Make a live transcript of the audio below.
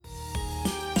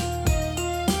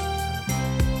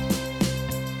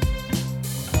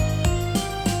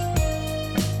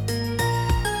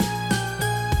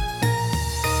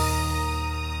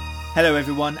Hello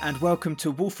everyone and welcome to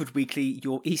Walford Weekly,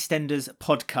 your EastEnders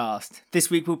podcast.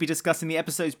 This week we'll be discussing the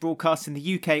episodes broadcast in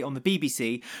the UK on the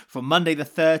BBC from Monday the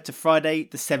 3rd to Friday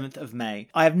the 7th of May.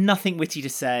 I have nothing witty to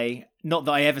say, not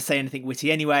that I ever say anything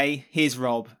witty anyway. Here's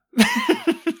Rob.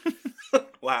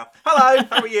 Wow. Hello,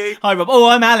 how are you? Hi Rob. Oh,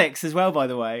 I'm Alex as well, by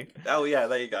the way. Oh yeah,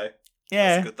 there you go.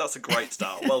 Yeah. That's good. That's a great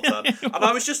start. Well done. And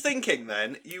I was just thinking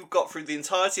then, you got through the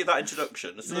entirety of that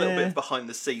introduction. It's a little bit of behind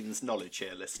the scenes knowledge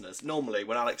here, listeners. Normally,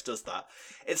 when Alex does that,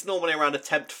 it's normally around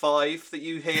attempt 5 that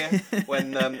you hear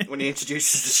when he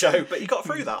introduces the show. But you got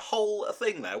through that whole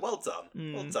thing there. Well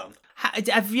done. Well done.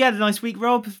 Have you had a nice week,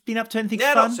 Rob? Been up to anything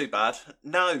Yeah, fun? not too bad.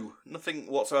 No, nothing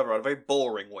whatsoever. I had a very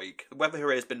boring week. The weather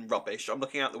here has been rubbish. I'm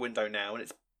looking out the window now and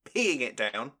it's peeing it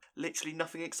down. Literally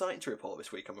nothing exciting to report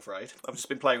this week, I'm afraid. I've just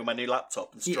been playing on my new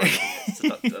laptop and stroking it. You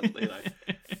know,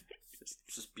 it's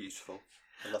just beautiful.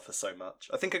 I love her so much.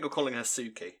 I think I'm calling her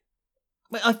Suki.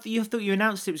 Wait, I thought you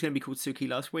announced it was going to be called Suki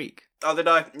last week. Oh, did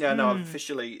I? Yeah, no, I've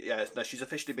officially. Yeah, no, she's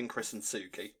officially been christened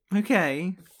Suki.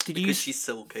 Okay. Because she's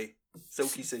silky.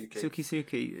 Silky Suki. Silky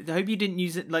Suki. I hope you didn't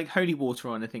use it like holy water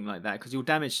or anything like that because you'll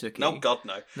damage Suki. No, God,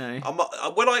 no. No.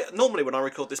 Normally when I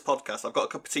record this podcast, I've got a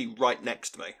cup of tea right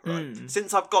next to me. Right.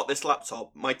 Since I've got this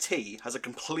laptop, my tea has a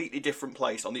completely different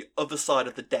place on the other side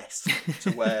of the desk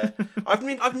to where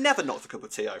I've never knocked a cup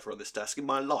of tea over on this desk in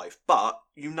my life, but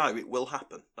you know it will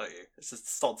happen, don't you? It's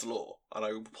just sod's law, and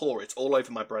I will pour it all over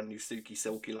my brand new Suki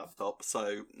Silky laptop.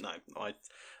 So no,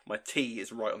 my tea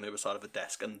is right on the other side of the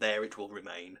desk, and there it will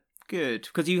remain. Good,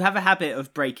 because you have a habit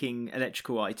of breaking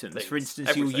electrical items. Things. For instance,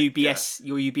 Everything, your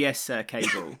UBS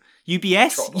cable.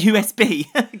 UBS?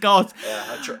 USB? God.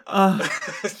 Yeah,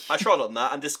 I tried on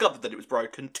that and discovered that it was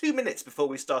broken 2 minutes before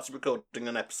we started recording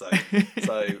an episode.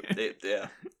 So, yeah.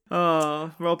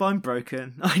 Oh, Rob, I'm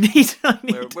broken. I need...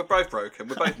 We're both broken.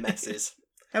 We're both messes.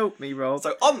 Help me, Rob.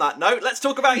 So, on that note, let's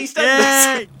talk about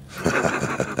EastEnders.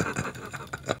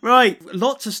 Right,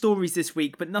 lots of stories this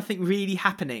week, but nothing really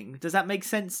happening. Does that make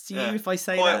sense to you if I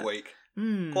say that?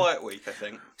 Quiet week, I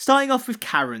think. Starting off with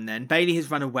Karen then. Bailey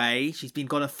has run away. She's been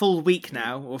gone a full week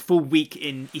now, or a full week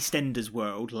in EastEnders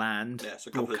world land. Yeah, so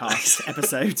a couple broadcast of days.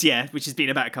 episodes, yeah, which has been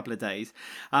about a couple of days.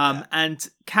 And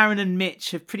Karen and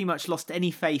Mitch have pretty much lost any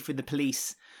faith in the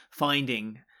police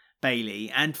finding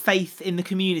Bailey and faith in the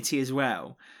community as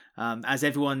well, as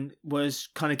everyone was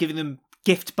kind of giving them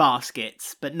gift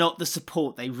baskets, but not the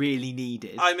support they really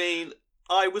needed. I mean,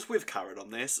 I was with Karen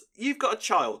on this. You've got a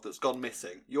child that's gone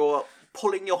missing. You're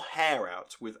pulling your hair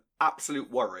out with absolute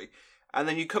worry. And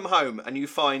then you come home and you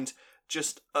find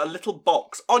just a little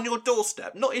box on your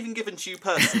doorstep, not even given to you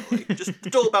personally. Just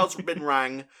the doorbell's been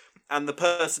rang and the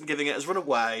person giving it has run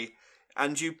away.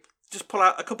 And you just pull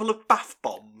out a couple of bath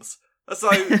bombs. As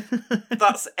though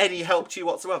that's any help to you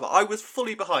whatsoever. I was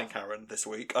fully behind Karen this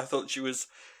week. I thought she was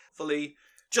fully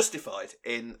justified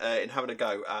in having a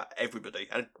go at everybody,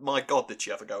 and my God, did she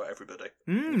have a go at everybody?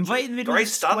 Right in the middle Lorraine of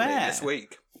the Stanley square. this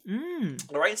week.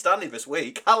 Lorraine Stanley this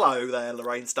week. Hello there,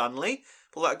 Lorraine Stanley.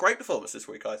 Pulled out a great performance this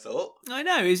week, I thought. I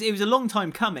know, it was a long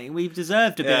time coming. We've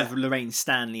deserved a bit of Lorraine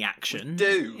Stanley action. We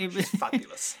do. It was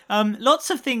fabulous. Lots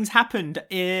of things happened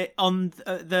on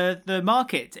the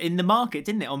market,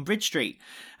 didn't it, on Bridge Street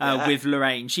with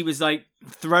Lorraine. She was like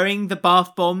throwing the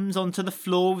bath bombs onto the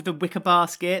floor with the wicker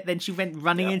basket. Then she went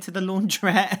running into the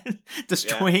laundrette,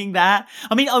 destroying that.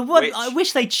 I mean, I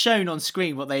wish they'd shown on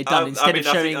screen what they had done instead of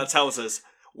showing. I think that tells us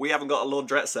we haven't got a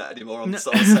laundrette set anymore on the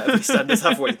set of EastEnders,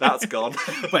 have we? That's gone.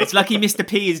 Well, it's lucky Mr.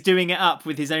 P is doing it up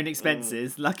with his own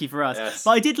expenses. Lucky for us. Yes.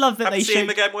 But I did love that they showed. Him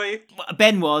again, were you?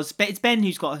 Ben was. It's Ben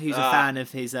who's a fan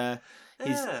of his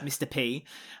Mr. P.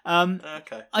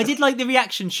 Okay. I did like the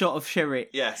reaction shot of Cherie.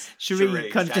 Yes. Cherie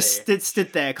kind of just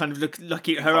stood there, kind of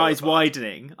looking at her eyes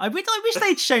widening. I wish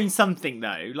they'd shown something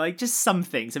though, like just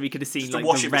something, so we could have seen just like a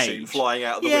washing the rage machine flying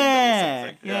out of the window or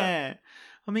something. Yeah.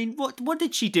 I mean, what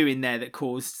did she do in there that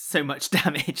caused so much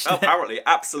damage? Apparently,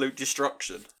 absolute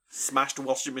destruction. Smashed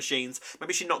washing machines.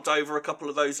 Maybe she knocked over a couple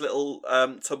of those little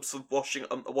tubs of washing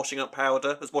up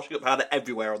powder. There's washing up powder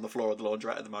everywhere on the floor of the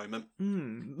laundrette at the moment.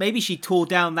 Maybe she tore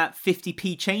down that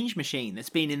 50p change machine that's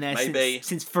been in there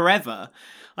since forever.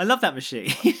 I love that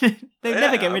machine. They'll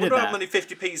never get rid of that. I wonder how many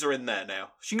 50p's are in there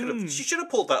now. She should have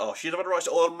pulled that off. She'd have had right.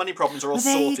 All money problems are all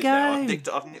sorted now. I've nicked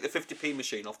the 50p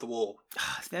machine off the wall.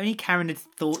 If only Karen had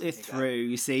thought it through.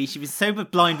 You see, she was so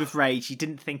blind with rage, she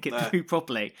didn't think it through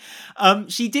properly.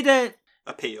 She did a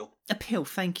appeal.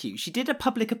 Thank you. She did a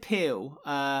public appeal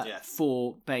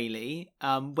for Bailey,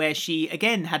 where she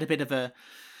again had a bit of a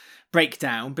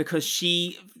breakdown because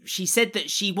she said that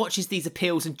she watches these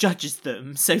appeals and judges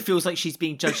them, so feels like she's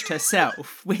being judged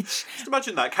herself, which... Just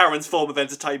imagine that, Karen's form of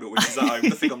entertainment, which is at home,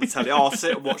 the thing on the telly, I'll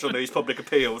sit and watch on these public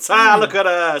appeals. Look at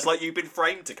her! It's like you've been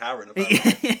framed to Karen.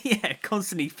 Yeah,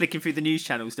 constantly flicking through the news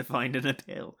channels to find an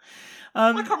appeal.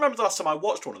 I can't remember the last time I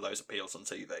watched one of those appeals on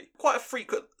TV. Quite a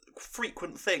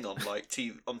frequent thing on like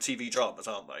TV dramas,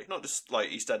 aren't they? Not just like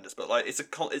EastEnders, but like it's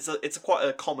a quite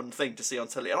a common thing to see on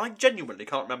telly. And I genuinely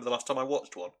can't remember the last time I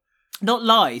watched one. Not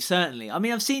live, certainly. I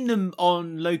mean, I've seen them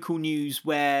on local news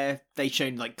where they've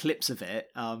shown like clips of it.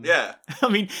 Yeah. I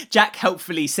mean, Jack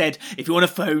helpfully said, if you want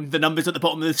to phone, the number's at the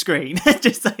bottom of the screen.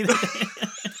 Just so that...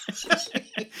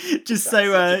 Just That's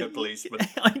so such a good policeman.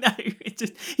 I know.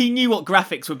 He knew what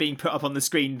graphics were being put up on the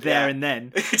screen there and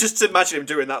then. Just imagine him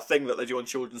doing that thing that they do on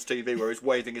children's TV where he's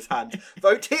waving his hand.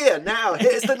 Vote here now.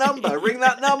 Here's the number. Ring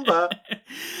that number.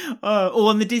 Or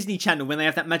on the Disney Channel when they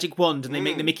have that magic wand and they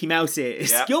make the Mickey Mouse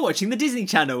ears. Yep. You're watching the Disney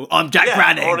Channel. I'm Jack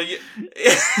Branning. Or on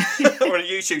a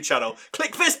YouTube channel.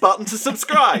 Click this button to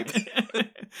subscribe.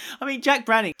 I mean, Jack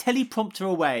Branning, teleprompter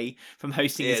away from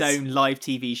hosting his own live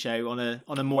TV show on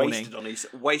a morning.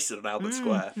 Wasted on Albert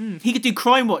Square. He could do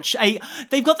Crime Watch.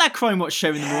 They've got that Crime Watch show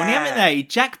in the morning, haven't they?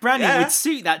 Jack Branning would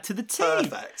suit that to the T.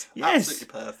 Perfect. Yes.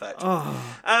 Absolutely perfect.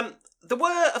 Oh. There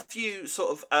were a few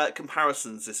sort of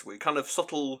comparisons this week, kind of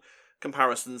subtle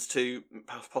comparisons to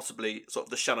possibly sort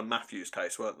of the Shannon Matthews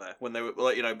case, weren't there? When they were,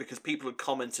 like, because people had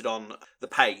commented on the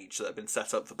page that had been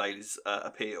set up for Bailey's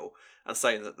appeal and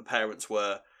saying that the parents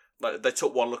were, like, they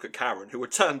took one look at Karen, who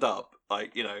had turned up,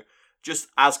 like, just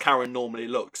as Karen normally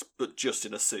looks, but just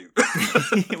in a suit.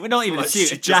 We're not even like a suit,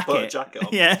 she a jacket. Just put a jacket on.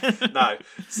 Yeah. No.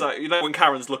 So, when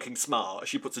Karen's looking smart,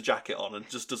 she puts a jacket on and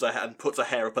just puts her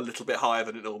hair up a little bit higher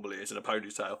than it normally is in a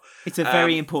ponytail. It's a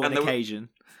very important occasion.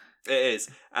 It is.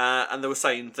 And they were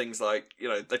saying things like,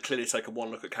 they'd clearly taken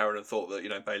one look at Karen and thought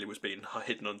that, Bailey was being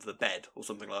hidden under the bed or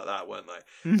something like that, weren't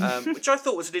they? Which I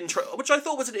thought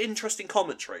was an interesting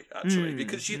commentary, actually,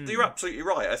 because you're absolutely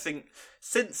right. I think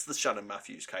since the Shannon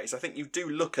Matthews case, I think you do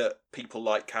look at people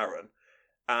like Karen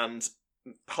and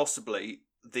possibly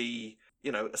a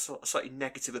slightly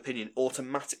negative opinion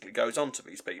automatically goes on to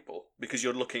these people because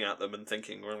you're looking at them and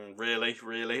thinking,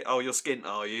 really? Oh, you're skint,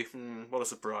 are you? What a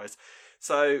surprise.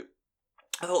 So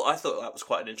I thought that was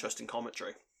quite an interesting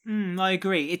commentary. I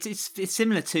agree. It's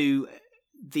similar to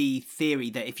the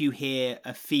theory that if you hear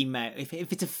a female, if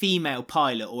it's a female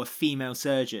pilot or a female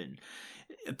surgeon,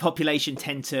 population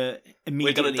tend to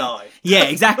immediately... We're going to die. Yeah,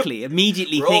 exactly.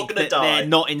 Immediately think that die. They're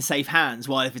not in safe hands,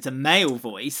 while if it's a male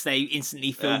voice, they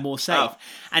instantly feel more safe.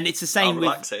 And it's the same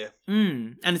with... Here.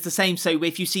 And it's the same, so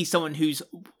if you see someone who's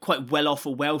quite well off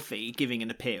or wealthy giving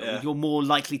an appeal, you're more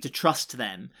likely to trust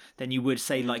them than you would,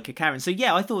 say, like a Karen. So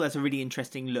yeah, I thought that's a really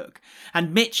interesting look.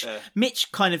 And Mitch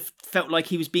kind of felt like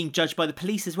he was being judged by the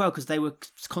police as well, because they were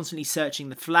constantly searching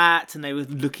the flat and they were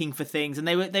looking for things, and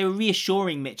they were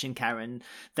reassuring Mitch and Karen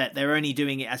that they're only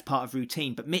doing it as part of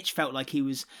routine, but Mitch felt like he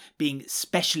was being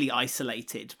specially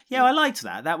isolated. Yeah, I liked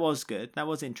that. That was good. That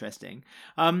was interesting.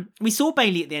 We saw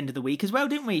Bailey at the end of the week as well,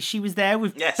 didn't we? She was there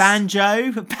with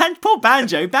Banjo. Poor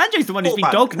Banjo. Banjo's the one who's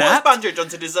been dognapped. What's Banjo done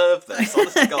to deserve this?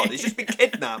 Honest to God, he's just been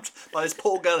kidnapped by this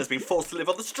poor girl who's been forced to live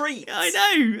on the streets. I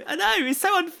know. It's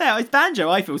so unfair. It's Banjo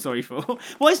I feel sorry for.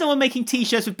 Why is no one making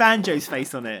t-shirts with Banjo's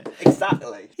face on it?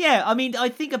 Exactly. Yeah, I mean, I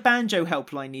think a Banjo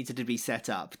helpline needed to be set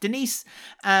up. Denise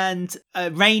and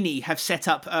Rainey have set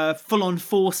up a full-on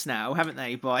force now, haven't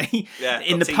they?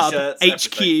 In the pub,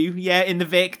 HQ, in the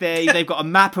Vic. They've got a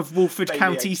map of Wolford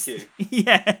County.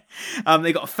 Yeah,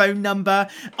 they got a phone number.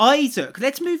 Isaac.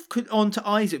 Let's move on to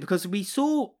Isaac because we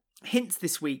saw hints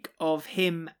this week of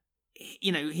him.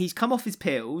 He's come off his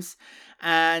pills.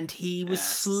 And he was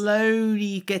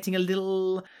slowly getting a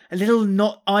little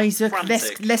not Isaac,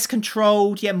 less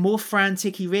controlled, more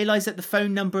frantic. He realised that the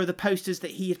phone number of the posters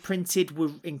that he had printed were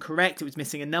incorrect. It was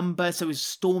missing a number, so he was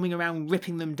storming around,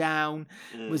 ripping them down.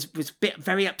 Was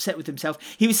very upset with himself.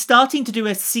 He was starting to do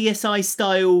a CSI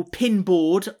style pin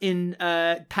board in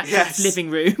Patrick's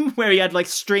living room, where he had like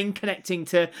string connecting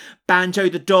to Banjo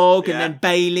the dog and then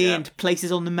Bailey and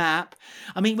places on the map.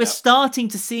 I mean, we're starting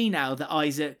to see now that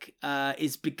Isaac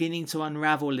is beginning to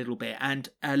unravel a little bit. And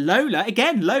Lola,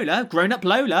 grown-up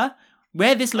Lola,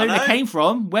 where this Lola came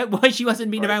from, why she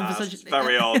hasn't been around for such... It's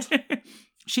very odd.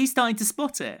 She's starting to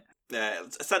spot it. Yeah,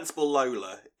 a sensible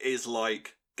Lola is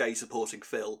like gay supporting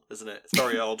Phil, isn't it? It's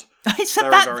very odd. It's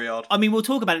very odd. I mean, we'll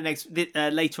talk about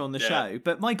it later on the show.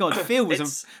 But my God, Phil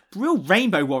was a real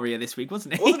rainbow warrior this week,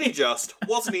 wasn't he? Wasn't he just?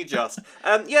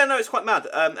 Yeah, no, it's quite mad.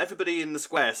 Everybody in the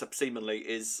square, seemingly,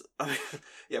 is.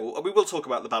 We will talk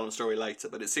about the Balance story later,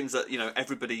 but it seems that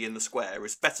everybody in the square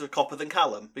is better copper than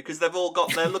Callum because they've all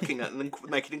they're looking at and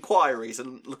making inquiries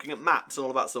and looking at maps and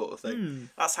all that sort of thing.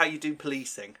 That's how you do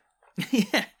policing.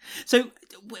 Yeah. So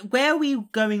where are we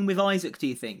going with Isaac, do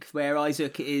you think? Where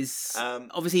Isaac is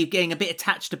obviously getting a bit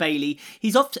attached to Bailey.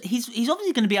 He's obviously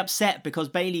going to be upset because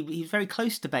he was very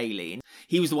close to Bailey. And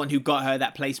he was the one who got her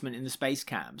that placement in the space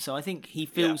camp. So I think he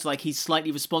feels like he's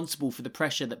slightly responsible for the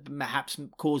pressure that perhaps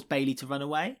caused Bailey to run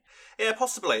away. Yeah,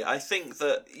 possibly. I think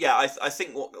that, I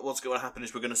think what's going to happen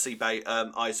is we're going to see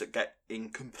Isaac getting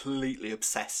completely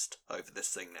obsessed over this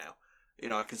thing now.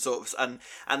 I can sort of,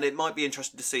 and it might be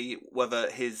interesting to see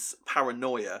whether his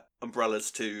paranoia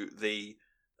umbrellas to the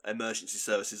emergency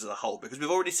services as a whole, because we've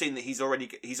already seen that he's already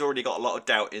got a lot of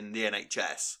doubt in the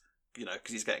NHS, because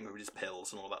he's getting rid of his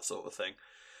pills and all that sort of thing,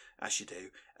 as you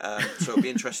do. So it'll be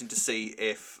interesting to see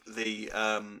if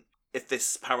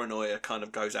this paranoia kind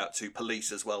of goes out to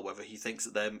police as well, whether he thinks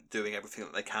that they're doing everything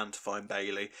that they can to find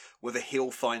Bailey, whether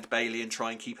he'll find Bailey and try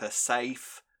and keep her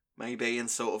safe. Maybe, and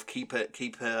sort of keep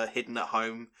her hidden at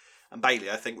home. And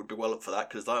Bailey, I think, would be well up for that,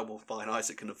 because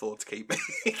Isaac can afford to keep me.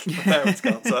 My parents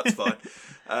can't, so that's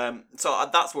fine. So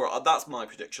that's my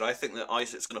prediction. I think that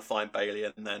Isaac's going to find Bailey,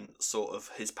 and then sort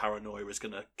of his paranoia is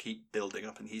going to keep building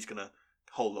up, and he's going to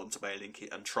hold on to Bailey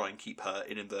and try and keep her,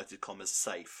 in inverted commas,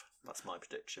 safe. That's my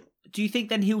prediction. Do you think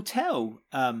then he'll tell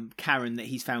Karen that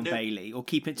he's found Bailey, or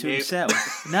keep it to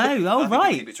himself? No, oh,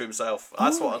 right. Keep it to himself.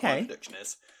 That's what my prediction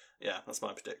is. Yeah, that's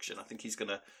my prediction. I think he's going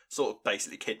to sort of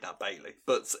basically kidnap Bailey,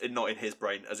 but not in his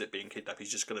brain as it being kidnapped.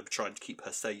 He's just going to try and keep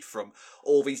her safe from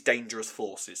all these dangerous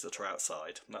forces that are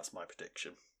outside. And that's my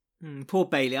prediction. Poor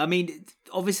Bailey. I mean,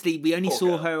 obviously, we only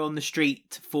saw her on the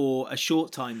street for a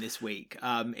short time this week,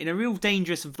 in a real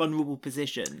dangerous and vulnerable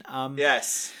position.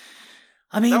 Yes.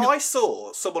 I mean, now, I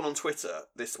saw someone on Twitter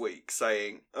this week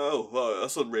saying, "Oh, well,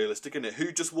 that's unrealistic, isn't it?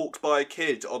 Who just walked by a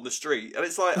kid on the street?" And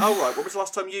it's like, "Oh, right, when was the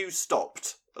last time you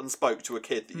stopped and spoke to a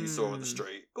kid that you saw on the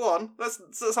street? Go on, let's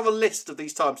have a list of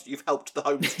these times that you've helped the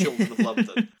homeless children of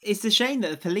London." It's a shame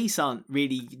that the police aren't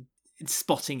really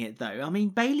spotting it, though. I mean,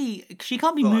 Bailey, she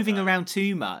can't be moving around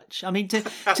too much. I mean,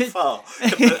 how far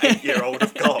could the 8-year-old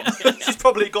have gone? She's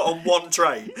probably got on one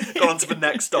train, gone on to the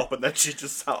next stop, and then she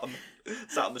just sat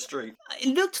on the street.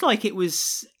 It looked like it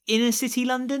was inner city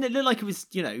London. It looked like it was,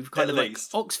 kind of like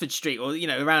Oxford Street, or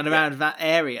around that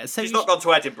area. So she's not gone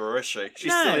to Edinburgh, is she?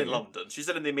 She's still in London. She's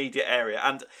still in the immediate area,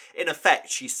 and in effect,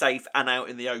 she's safe and out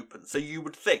in the open. So you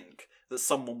would think that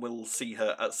someone will see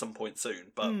her at some point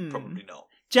soon, but probably not.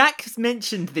 Jack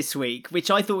mentioned this week, which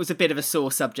I thought was a bit of a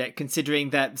sore subject,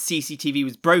 considering that CCTV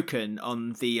was broken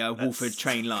on the Walford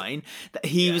train line, that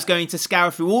he was going to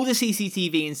scour through all the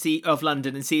CCTV of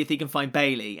London and see if he can find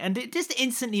Bailey. And it just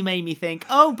instantly made me think,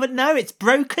 oh, but no, it's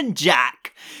broken,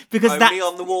 Jack. Because only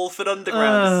on the Walford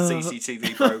Underground is the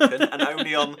CCTV broken, and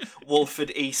only on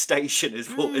Walford East Station is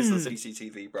the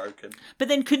CCTV broken. But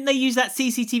then couldn't they use that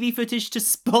CCTV footage to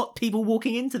spot people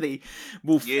walking into the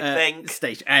Walford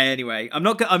station? Anyway, I'm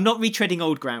not retreading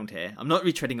old ground here.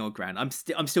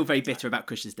 I'm still very bitter about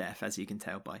Cush's death, as you can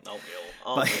tell by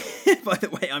the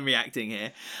way I'm reacting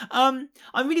here. I'm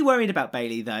really worried about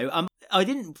Bailey, though. I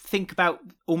didn't think about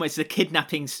almost the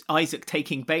kidnapping Isaac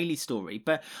taking Bailey story,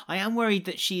 but I am worried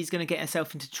that she's going to get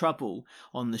herself into trouble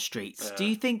on the streets. Do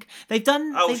you think they've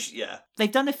done?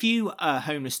 They've done a few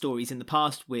homeless stories in the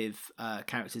past with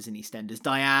characters in EastEnders.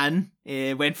 Diane,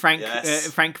 when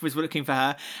Frank was looking for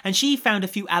her, and she found a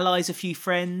few allies, a few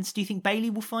friends. Do you think Bailey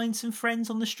will find some friends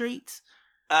on the streets?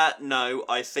 No,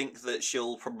 I think that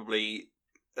she'll probably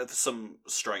some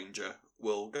stranger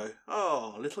will go,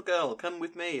 "Oh, little girl, come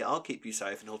with me. I'll keep you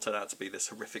safe," and he'll turn out to be this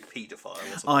horrific paedophile.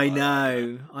 I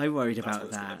know. I worried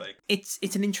about that.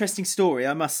 It's an interesting story,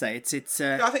 I must say. It's.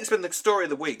 I think it's been the story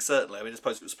of the week. Certainly, I mean, it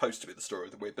was supposed to be the story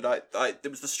of the week, but it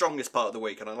was the strongest part of the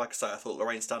week, and like I say, I thought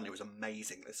Lorraine Stanley was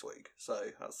amazing this week. So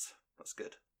that's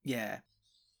good. Yeah.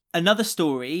 Another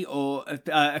story, or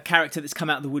a character that's come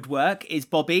out of the woodwork, is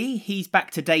Bobby. He's back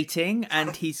to dating,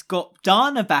 and he's got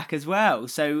Dana back as well.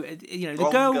 So, the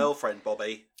girlfriend,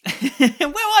 Bobby.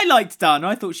 Well, I liked Dana.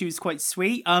 I thought she was quite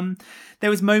sweet. There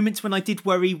was moments when I did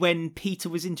worry when Peter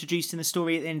was introduced in the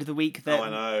story at the end of the week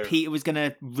that Peter was going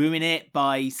to ruin it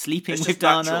by sleeping with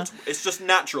Dana. It's just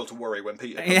natural to worry when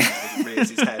Peter rears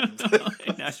his head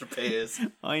and just appears.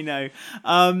 I know.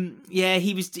 Yeah,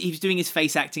 he was doing his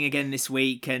face acting again this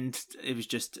week, and it was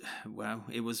just, well,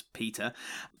 it was Peter.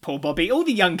 Poor Bobby. All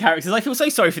the young characters. I feel so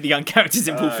sorry for the young characters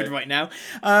in Walford right now.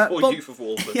 Youth of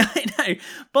Walford. Yeah, I know.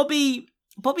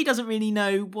 Bobby doesn't really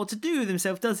know what to do with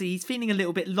himself, does he? He's feeling a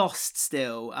little bit lost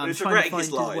still. He's regretting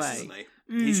his lies, isn't he?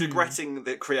 He's regretting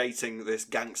creating this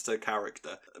gangster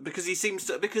character because he seems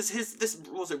to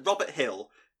Robert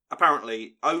Hill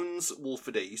apparently owns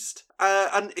Walford East,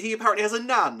 and he apparently has a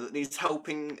nan that needs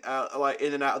helping like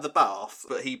in and out of the bath.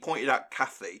 But he pointed out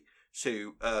Kathy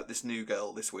to this new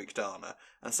girl this week, Dana,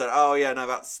 and said, "Oh yeah, no,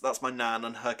 that's my nan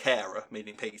and her carer,"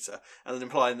 meaning Peter, and then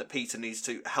implying that Peter needs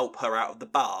to help her out of the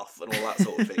bath and all that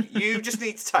sort of thing. You just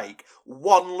need to take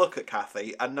one look at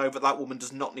Kathy and know that woman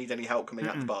does not need any help coming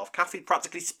out of the bath. Kathy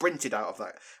practically sprinted out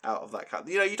of that cat.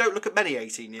 You know, you don't look at many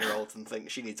 18-year-olds and think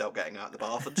she needs help getting out of the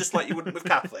bath, just like you wouldn't with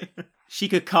Kathy. She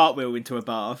could cartwheel into a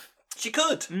bath. She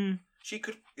could. She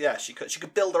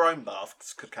could build her own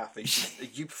bath, could Kathy. She's a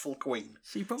youthful queen.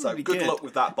 She probably so good luck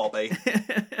with that, Bobby.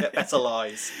 Get better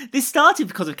lies. This started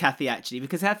because of Kathy, actually,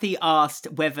 because Kathy asked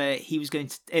whether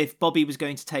if Bobby was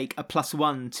going to take a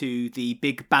 +1 to the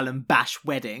big Ballon Bash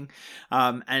wedding,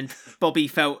 and Bobby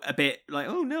felt a bit like,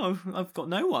 oh no, I've got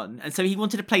no one, and so he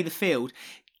wanted to play the field.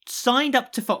 Signed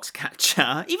up to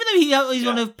Foxcatcher, even though he's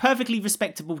on a perfectly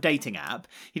respectable dating app.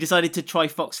 He decided to try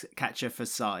Foxcatcher for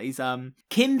size.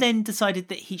 Kim then decided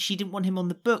that she didn't want him on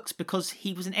the books because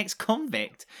he was an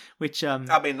ex-convict, which I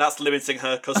mean, that's limiting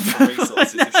her customer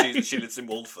resources if she lives in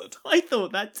Walford. I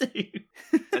thought that too.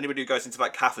 Anybody who goes into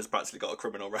that cafe has practically got a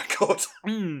criminal record.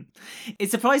 It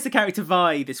surprised the character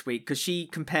Vi this week because she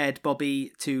compared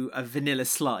Bobby to a Vanilla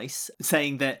Slice,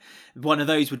 saying that one of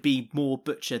those would be more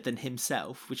butcher than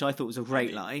himself, which I thought was a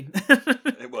great line.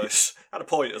 It was. Had a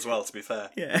point as well, to be fair.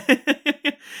 Yeah.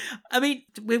 I mean,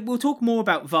 we'll talk more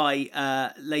about Vi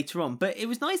later on, but it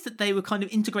was nice that they were kind of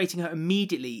integrating her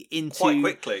immediately into... Quite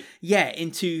quickly. Yeah,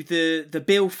 into the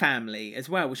Bill family as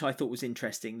well, which I thought was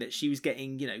interesting, that she was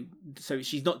getting, so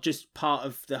she's not just part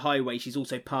of the highway, she's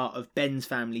also part of Ben's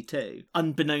family too,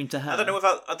 unbeknown to her. I don't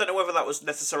know whether that was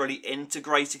necessarily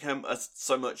integrating him as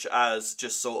so much as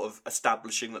just sort of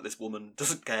establishing that this woman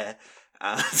doesn't care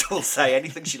and will say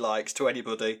anything she likes to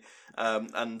anybody,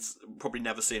 and probably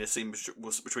never seen a scene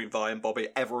between Vi and Bobby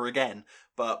ever again.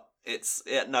 But like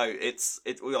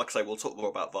I say, we'll talk more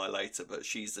about Vi later. But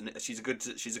she's a good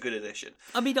addition.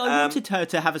 I mean, I wanted her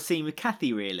to have a scene with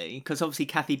Kathy, really, because obviously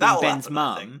Kathy being Ben's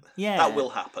mum. Yeah, that will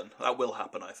happen.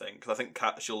 I think. Because I think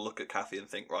she'll look at Kathy and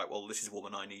think, right, well, this is a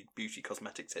woman I need beauty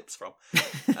cosmetic tips from.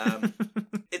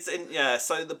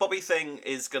 So the Bobby thing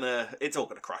it's all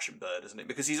gonna crash and burn, isn't it?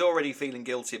 Because he's already feeling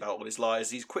guilty about all his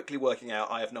lies. He's quickly working out,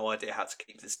 I have no idea how to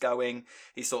keep this going.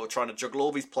 He's sort of trying to juggle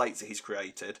all these plates that he's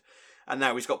created. And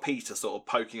now he's got Peter sort of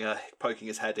poking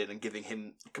his head in and giving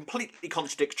him completely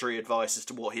contradictory advice as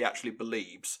to what he actually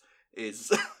believes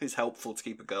is helpful to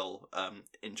keep a girl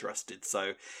interested.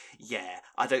 So yeah,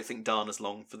 I don't think Dana's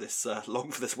long for this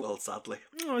world, sadly.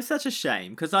 Oh, it's such a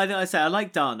shame, because I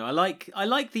like Dana. I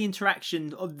like the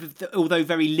interaction although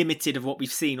very limited, of what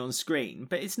we've seen on screen.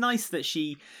 But it's nice that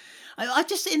she. I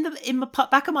just in the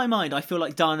back of my mind, I feel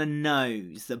like Dana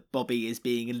knows that Bobby is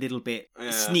being a little bit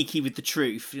sneaky with the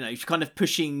truth. She's kind of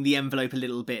pushing the envelope a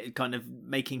little bit, kind of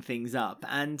making things up.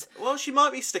 And well, she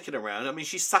might be sticking around. I mean,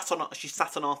 she sat on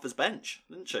Arthur's bench,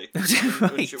 didn't she?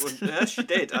 Right. Yeah, she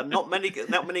did, and not many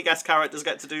guest characters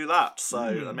get to do that.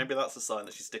 So maybe that's a sign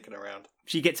that she's sticking around.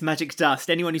 She gets magic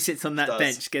dust. Anyone who sits on that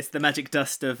bench gets the magic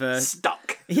dust of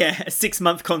stuck. Yeah, a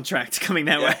 6-month contract coming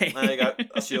their way. There you go.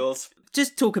 That's yours.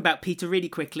 Just talk about Peter really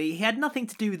quickly. He had nothing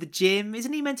to do with the gym.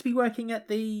 Isn't he meant to be working at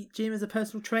the gym as a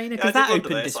personal trainer? Because that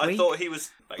opened this week. I thought he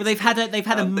was. Well, they've had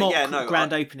a mock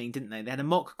grand opening, didn't they? They had a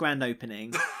mock grand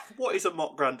opening. What is a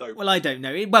mock grand opening? Well, I don't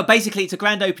know. Well, basically, it's a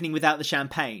grand opening without the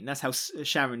champagne. That's how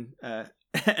Sharon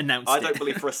announced it. I don't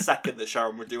believe for a second that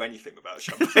Sharon would do anything without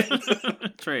champagne.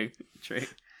 True.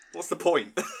 What's the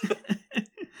point?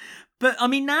 But I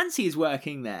mean, Nancy is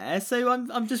working there, so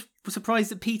I'm just surprised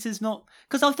that Peter's not.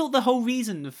 Because I thought the whole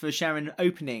reason for Sharon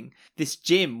opening this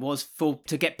gym was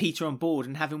to get Peter on board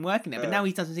and have him working there. But now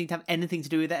he doesn't seem to have anything to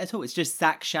do with it at all. It's just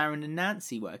Zach, Sharon, and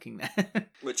Nancy working there,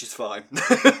 which is fine.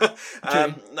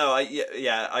 I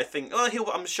think.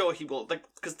 I'm sure he will.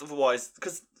 Because otherwise,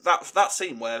 that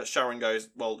scene where Sharon goes,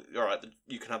 "Well, all right,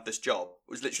 you can have this job,"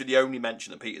 was literally the only mention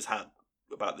that Peter's had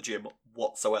about the gym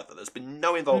whatsoever. There's been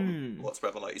no involvement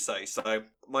whatsoever, like you say. So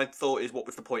my thought is, what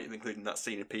was the point of including that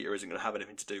scene if Peter isn't going to have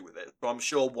anything to do with it? So I'm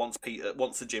sure once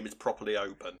the gym is properly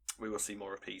open, we will see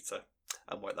more of Peter,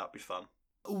 and won't that be fun?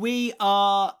 We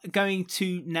are going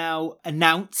to now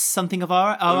announce something of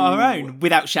our own,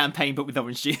 without champagne but with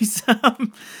orange juice.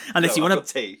 Unless you want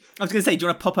to tea. I was going to say, do you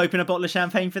want to pop open a bottle of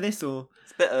champagne for this, or?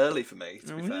 It's a bit early for me,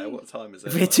 to be fair. What time is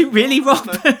it? We're too really, Rob?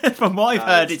 From what I've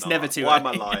heard, it's never too early.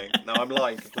 Why early. am I lying? No, I'm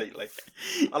lying completely.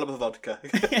 I love a vodka.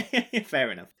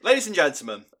 Fair enough. Ladies and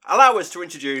gentlemen, allow us to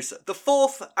introduce the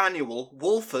 4th annual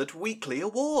Walford Weekly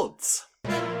Awards.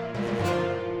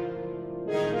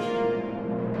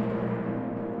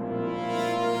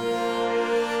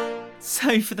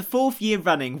 So, for the 4th year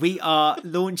running, we are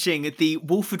launching the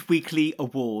Walford Weekly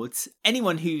Awards.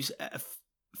 Anyone who's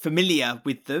familiar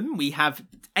with them, we have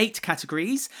 8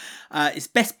 categories. It's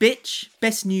Best Bitch,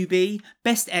 Best Newbie,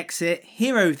 Best Exit,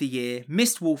 Hero of the Year,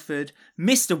 Miss Walford,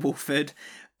 Mr. Walford,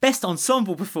 Best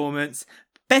Ensemble Performance,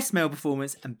 Best Male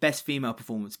Performance, and Best Female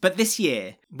Performance. But this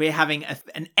year, we're having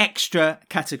an extra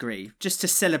category just to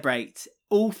celebrate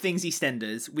all things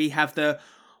EastEnders. We have the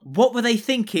What Were They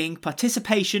Thinking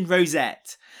Participation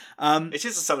Rosette. It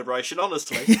is a celebration,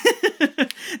 honestly.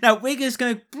 Now, we're just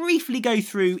going to briefly go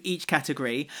through each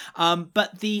category,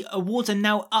 but the awards are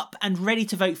now up and ready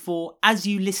to vote for as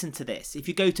you listen to this. If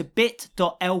you go to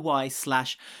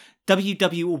bit.ly/WW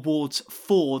Awards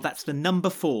 4, that's the number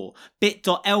 4,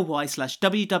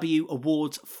 bit.ly/WW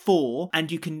Awards 4,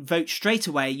 and you can vote straight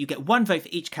away. You get 1 vote for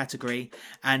each category,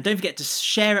 and don't forget to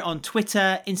share it on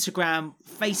Twitter, Instagram,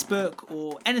 Facebook,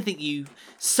 or anything you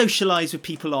socialise with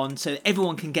people on so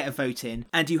everyone can get a vote in.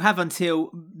 And you have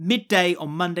until midday on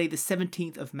Monday the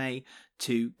 17th of May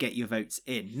to get your votes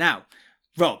in. Now,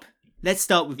 Rob, let's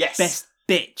start with Best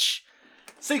Bitch.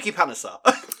 Suki Panesar.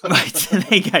 Right,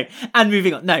 there you go. And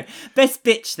moving on. No, Best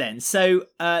Bitch then. So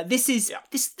this is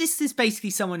basically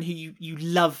someone who you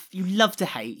love to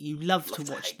hate. You love to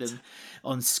watch them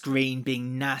on screen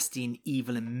being nasty and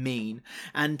evil and mean.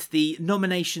 And the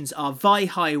nominations are Vi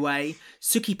Highway,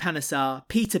 Suki Panesar,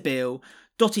 Peter Beale,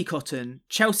 Dottie Cotton,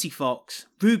 Chelsea Fox,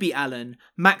 Ruby Allen,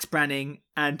 Max Branning,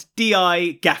 and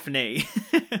D.I. Gaffney.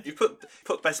 You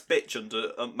put Best Bitch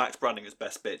under Max Branning as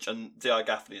Best Bitch and D.I.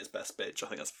 Gaffney as Best Bitch. I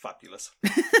think that's fabulous.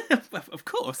 Well, of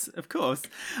course.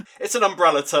 It's an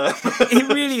umbrella term. It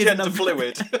really is gender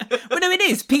fluid. Well, no, it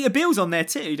is. Peter Beale's on there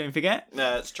too. Don't forget.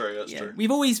 No, that's true. That's true. We've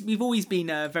always been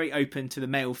very open to the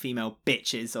male-female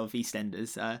bitches of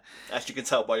EastEnders. As you can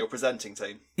tell by your presenting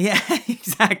team. Yeah,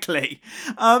 exactly.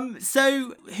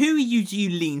 So who do you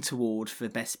lean toward for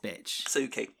Best Bitch?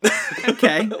 Suki.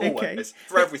 Okay. Always.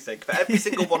 For everything. For every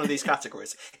single one of these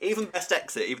categories. Even Best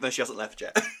Exit, even though she hasn't left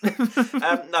yet.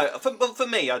 No, for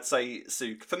me, I'd say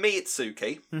Suki. For me, it's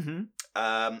Suki.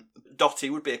 Mm-hmm. Dottie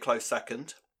would be a close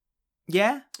second.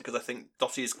 Yeah? Because I think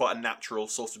Dottie is quite a natural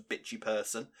sort of bitchy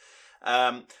person.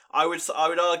 I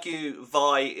would argue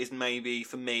Vi is maybe,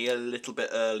 for me, a little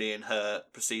bit early in her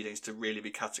proceedings to really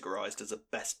be categorised as a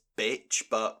best bitch,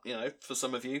 but, you know, for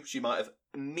some of you, she might have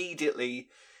immediately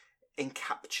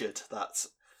encaptured that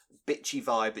bitchy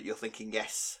vibe that you're thinking,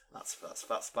 yes, that's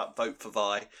that vote for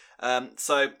Vi.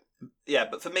 So, yeah,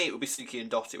 but for me, it would be Suki and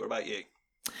Dottie. What about you?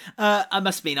 I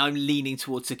must admit, I'm leaning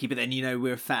towards Suki, but then,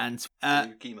 we're fans.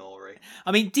 Suki Mori.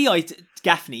 I mean, D.I.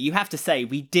 Gaffney, you have to say,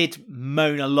 we did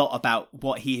moan a lot about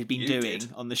what he had been doing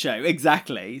on the show.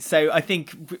 Exactly. So I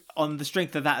think on the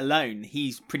strength of that alone,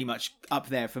 he's pretty much up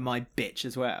there for my bitch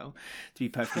as well, to be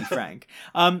perfectly frank.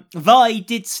 Vi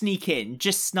did snuck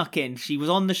in. She was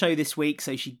on the show this week,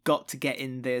 so she got to get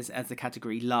in there as the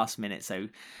category last minute. So,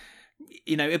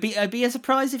 it'd be a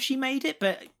surprise if she made it,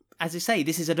 but as I say,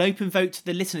 this is an open vote to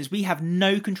the listeners. We have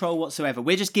no control whatsoever.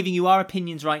 We're just giving you our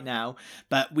opinions right now,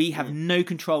 but we have no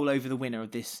control over the winner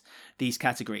of these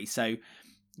categories. So,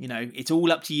 it's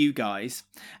all up to you guys.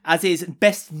 As is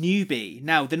Best Newbie.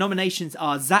 Now, the nominations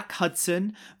are Zach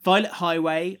Hudson, Violet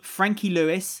Highway, Frankie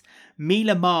Lewis,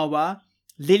 Mila Marwa,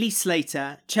 Lily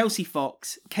Slater, Chelsea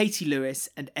Fox, Katie Lewis,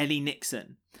 and Ellie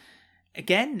Nixon.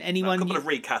 Again, anyone? A couple of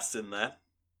recasts in there.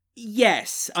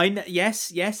 Yes, I know.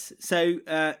 Yes. So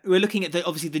we're looking at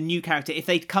obviously the new character. If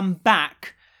they'd come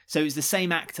back, so it's the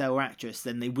same actor or actress,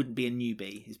 then they wouldn't be a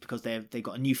newbie. It's because they've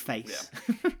got a new face.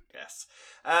 Yeah. Yes.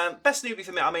 Best newbie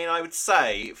for me. I mean, I would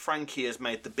say Frankie has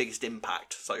made the biggest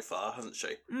impact so far, hasn't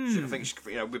she? I think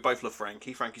we both love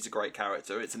Frankie. Frankie's a great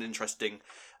character. It's an interesting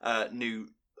new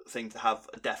thing to have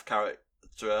a deaf character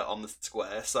on the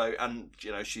square. So, and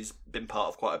she's been part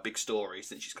of quite a big story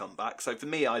since she's come back. So for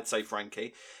me, I'd say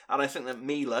Frankie, and I think that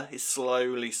Mila is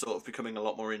slowly sort of becoming a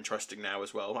lot more interesting now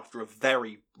as well. After a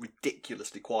very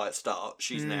ridiculously quiet start,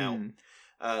 she's now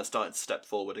starting to step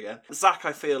forward again. Zach,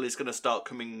 I feel, is going to start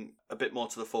coming a bit more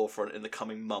to the forefront in the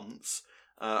coming months.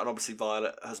 And obviously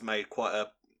Violet has made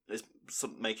is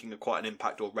making quite an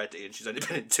impact already, and she's only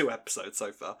been in 2 episodes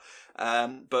so far.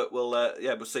 But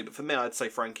we'll see. But for me, I'd say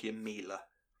Frankie and Mila.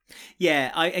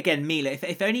 Yeah, Mila.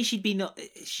 If only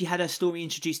she had her story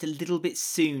introduced a little bit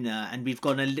sooner, and we've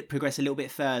progressed a little bit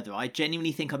further. I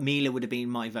genuinely think Mila would have been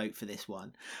my vote for this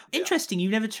one. Yeah. Interesting, you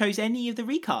never chose any of the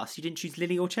recasts. You didn't choose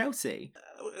Lily or Chelsea.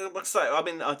 Like I say, I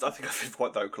think I've been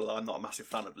quite vocal. I'm not a massive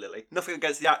fan of Lily. Nothing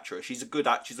against the actress. She's a good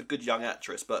young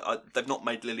actress, but they've not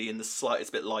made Lily in the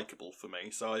slightest bit likeable for me.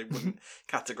 So I wouldn't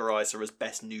categorise her as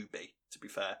best newbie. To be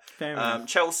fair,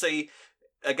 Chelsea.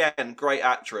 Again, great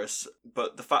actress,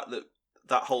 but the fact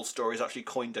that whole story has actually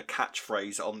coined a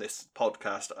catchphrase on this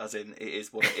podcast, as in "it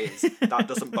is what it is," that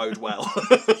doesn't bode well.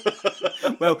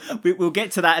 Well, we'll get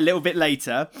to that a little bit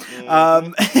later.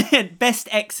 Best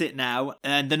exit now,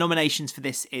 and the nominations for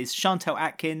this is Chantal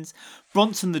Atkins,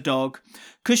 Bronson the Dog,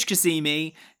 Kush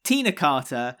Kasimi, Tina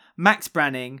Carter, Max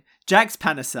Branning, Jags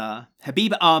Panasar,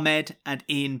 Habiba Ahmed, and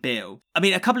Ian Beale. I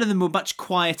mean, a couple of them were much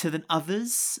quieter than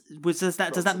others. Does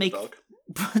that make?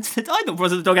 I thought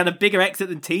Bronson the Dog had a bigger exit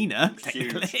than Tina,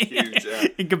 huge, yeah.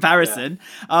 in comparison.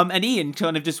 Yeah. And Ian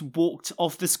kind of just walked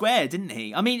off the square, didn't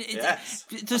he? I mean,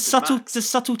 does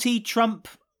subtlety trump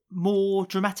more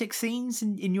dramatic scenes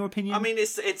in your opinion? I mean,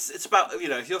 it's about,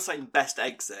 if you're saying best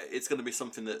exit, it's going to be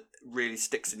something that really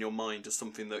sticks in your mind as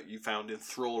something that you found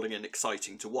enthralling and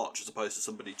exciting to watch, as opposed to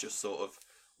somebody just sort of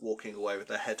walking away with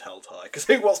their head held high. Because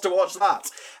who wants to watch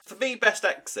that? For me, best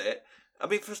exit. I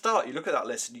mean, for a start, you look at that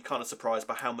list and you're kind of surprised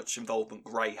by how much involvement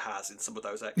Grey has in some of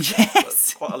those exits.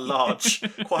 Yes, quite a large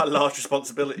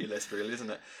responsibility list, really, isn't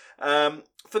it?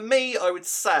 For me, I would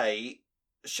say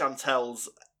Chantal's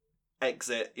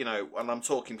exit. And I'm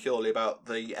talking purely about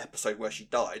the episode where she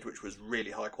died, which was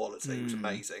really high quality. It was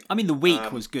amazing. I mean, the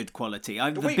week was good quality.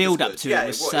 The build up to it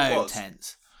was so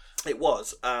intense. It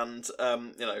was, and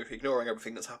ignoring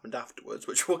everything that's happened afterwards,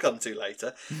 which we'll come to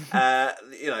later,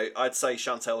 I'd say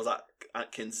Chantal's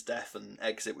Atkins' death and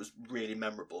exit was really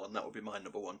memorable, and that would be my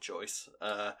number one choice.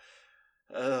 And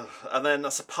then I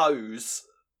suppose,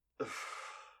 are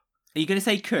you going to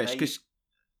say Kush? Because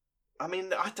I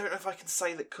mean, I don't know if I can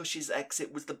say that Kush's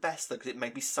exit was the best though, because it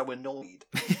made me so annoyed.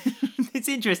 It's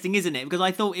interesting, isn't it? Because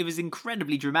I thought it was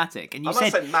incredibly dramatic, and you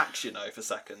said say Max, for a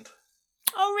second.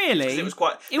 Oh really? It was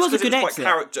quite. It was a good exit.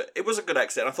 It was a good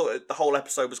exit. And I thought the whole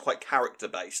episode was quite character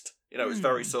based. It was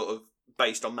very sort of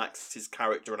based on Max's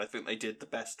character, and I think they did the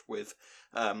best with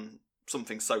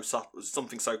something so subtle,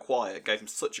 something so quiet. It gave him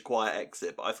such a quiet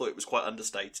exit, but I thought it was quite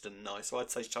understated and nice. So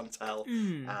I'd say Chantal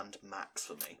and Max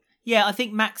for me. Yeah, I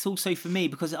think Max also for me,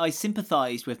 because I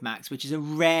sympathised with Max, which is a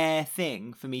rare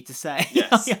thing for me to say.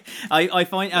 Yes. I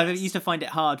used to find it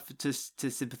hard to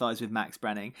sympathise with Max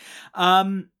Branning.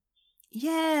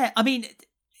 Yeah, I mean,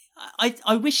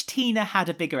 I wish Tina had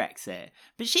a bigger exit,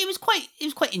 but it was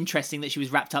quite interesting that she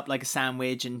was wrapped up like a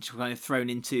sandwich and kind of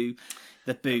thrown into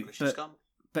the boot.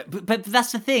 But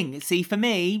that's the thing. See, for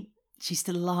me, she's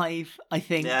still alive, I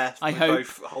think. Yeah, I we're hope.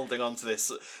 Both holding on to this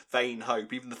vain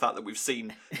hope. Even the fact that we've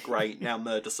seen Grey now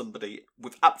murder somebody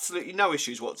with absolutely no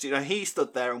issues whatsoever. He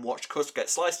stood there and watched Kush get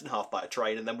sliced in half by a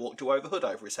train and then walked away with a hood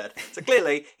over his head. So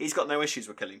clearly, he's got no issues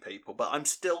with killing people. But I'm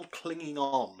still clinging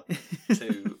on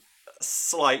to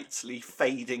slightly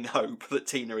fading hope that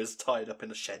Tina is tied up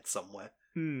in a shed somewhere.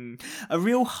 A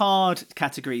real hard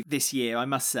category this year, I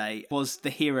must say, was the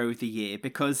Hero of the Year,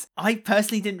 because I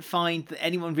personally didn't find that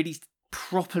anyone really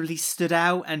properly stood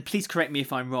out, and please correct me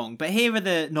if I'm wrong, but here are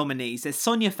the nominees. There's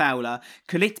Sonia Fowler,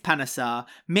 Khalid Panasar,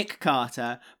 Mick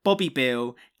Carter, Bobby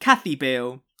Beale, Kathy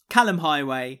Beale, Callum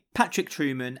Highway, Patrick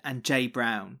Truman, and Jay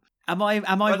Brown. Am I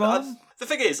wrong? The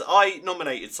thing is, I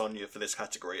nominated Sonia for this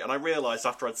category, and I realised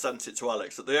after I'd sent it to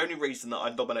Alex that the only reason that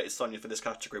I nominated Sonia for this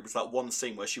category was that one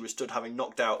scene where she was stood having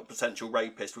knocked out a potential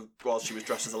rapist while she was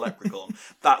dressed as a leprechaun.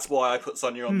 That's why I put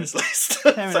Sonia on this list.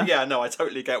 So yeah, no, I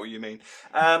totally get what you mean.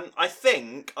 I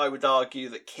think I would argue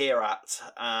that Kirat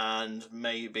and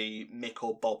maybe Mick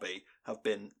or Bobby have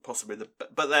been possibly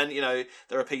but then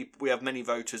there are people, we have many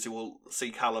voters who will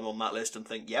see Callum on that list and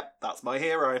think, yep, that's my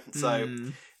hero. So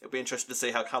it'll be interesting to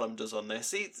see how Callum does on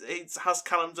this. Has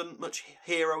Callum done much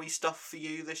hero-y stuff for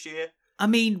you this year? I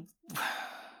mean,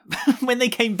 when they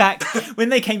came back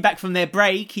from their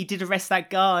break, he did arrest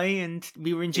that guy, and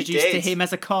we were introduced to him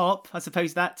as a cop. I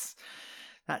suppose that's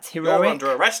heroic. You're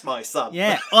under arrest, my son.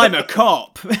 Yeah, I'm a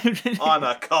cop. I'm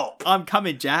a cop. I'm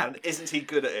coming, Jack. And isn't he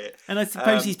good at it? And I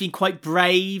suppose he's been quite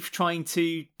brave trying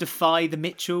to defy the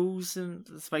Mitchells, and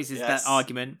I suppose it's that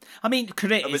argument. I mean,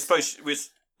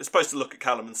 we're It's supposed to look at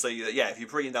Callum and see that, yeah, if you're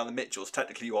bringing down the Mitchells,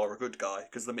 technically you are a good guy,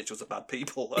 because the Mitchells are bad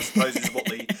people, I suppose is what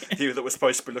the view that we're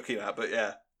supposed to be looking at, but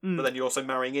yeah. But then you're also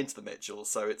marrying into the Mitchells,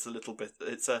 so it's a little bit,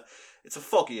 it's a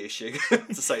foggy issue,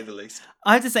 to say the least.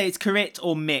 I have to say it's Correct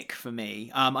or Mick for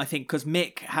me. I think because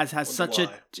Mick has such why.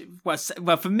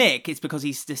 well, for Mick it's because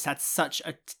he's just had such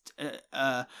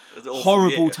a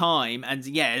horrible time, and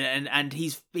and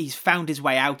he's found his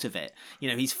way out of it.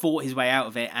 He's fought his way out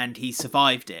of it, and he's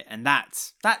survived it, and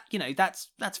that's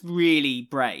really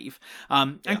brave.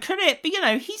 And Correct,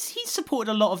 but he's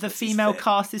supported a lot of the female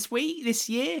cast this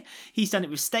year. He's done it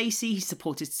with Stacey. He's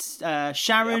supported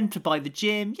Sharon to buy the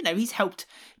gym. He's helped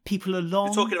people along.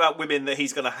 You're talking about women that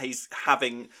he's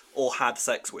having or had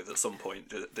sex with at some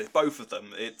point. Both of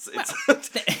them. It's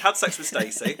he had sex with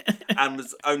Stacey and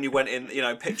only went in,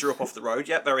 picked her up off the road.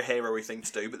 Yeah, very hero-y thing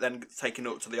to do. But then taking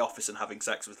her up to the office and having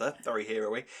sex with her, very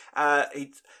hero-y.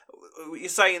 You're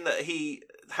saying that he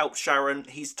helped Sharon.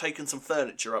 He's taken some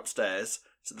furniture upstairs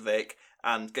to the Vic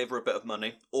and gave her a bit of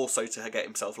money, also to get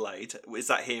himself laid. Is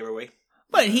that hero-y?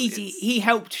 Well, he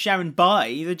helped Sharon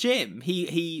buy the gym.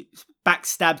 He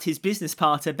backstabbed his business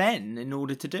partner Ben in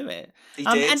order to do it. He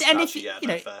did.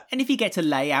 And if he gets a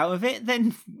lay out of it,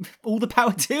 then all the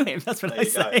power to him. That's what I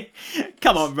say.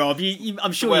 Come on, Rob.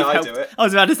 I'm sure you've helped. I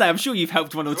was about to say, I'm sure you've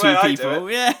helped one or two people.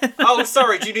 Yeah. Oh,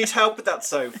 sorry. Do you need help with that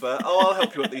sofa? Oh, I'll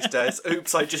help you with these stairs.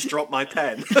 Oops, I just dropped my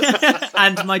pen.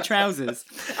 And my trousers.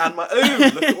 And my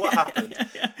look at what happened.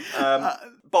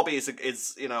 Bobby is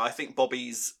I think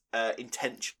Bobby's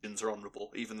intentions are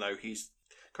honourable, even though he's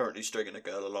currently stringing a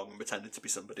girl along and pretending to be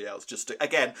somebody else just to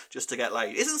get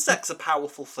laid. Isn't sex a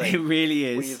powerful thing? It really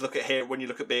is. When you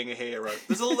look at being a hero,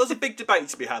 there's a big debate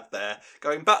to be had there.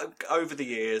 Going back over the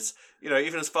years,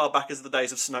 even as far back as the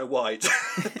days of Snow White,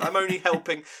 I'm only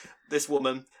helping this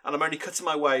woman, and I'm only cutting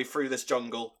my way through this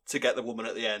jungle to get the woman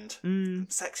at the end.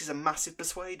 Sex is a massive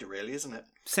persuader, really, isn't it?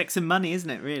 Sex and money, isn't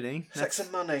it, really? Sex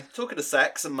and money. Talking of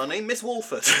sex and money, Miss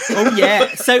Walford. Oh,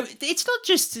 yeah. So it's not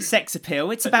just sex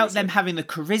appeal. It's about them having the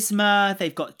charisma.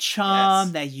 They've got charm.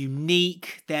 Yes. They're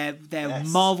unique. They're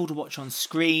marvel to watch on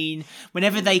screen.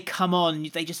 Whenever they come on,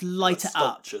 they just light it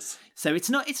up. So it's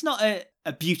not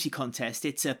a beauty contest,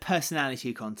 it's a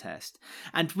personality contest.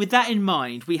 And with that in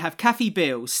mind, we have Kathy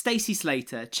Beale, Stacey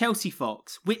Slater, Chelsea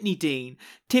Fox, Whitney Dean,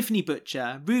 Tiffany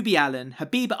Butcher, Ruby Allen,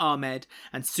 Habiba Ahmed,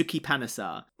 and Suki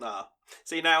Panesar.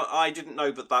 See, now, I didn't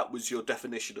know that was your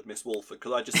definition of Miss Walford,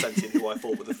 because I just sent in who I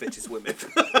thought were the fittest women.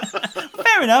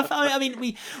 Fair enough. I mean,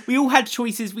 we all had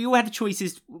choices. We all had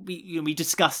choices we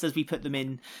discussed as we put them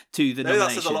in to the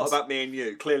nominations. That says a lot about me and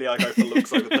you. Clearly, I go for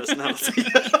looks over personality.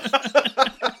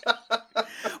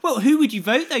 Well, who would you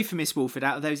vote, though, for Miss Walford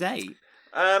out of those 8?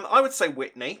 I would say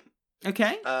Whitney.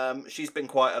 Okay. She's been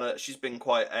quite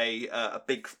a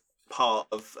big part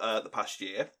of the past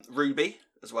year. Ruby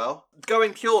as well.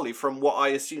 Going purely from what I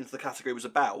assumed the category was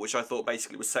about, which I thought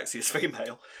basically was sexiest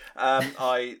female,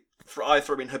 I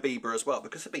threw in Habiba as well,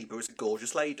 because Habiba was a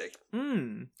gorgeous lady.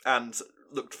 And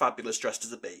looked fabulous dressed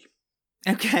as a bee.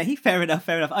 Okay, fair enough.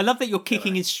 I love that you're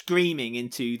kicking and screaming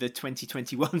into the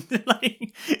 2021.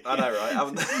 I know,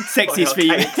 right? Sexiest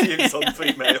female. Views on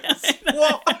females.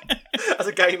 What? As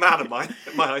a gay man, my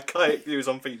archaic views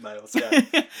on females,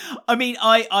 yeah. I mean,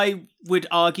 I would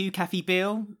argue Kathy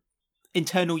Beale,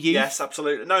 internal youth. Yes,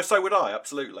 absolutely. No, so would I,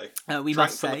 absolutely. We Drank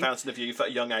must say. from the fountain of youth at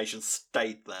a young age and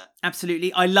stayed there.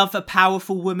 Absolutely. I love a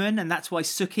powerful woman, and that's why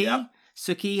Suki... Yep.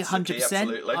 Suki, 100%.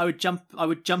 Absolutely. I would jump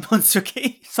on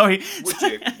Suki. Sorry. Would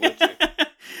you?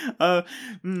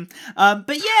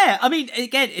 But yeah, I mean,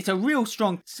 again, it's a real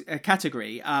strong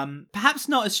category. Perhaps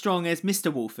not as strong as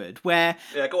Mr. Walford, where...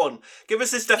 Yeah, go on. Give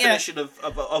us this definition of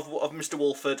Mr.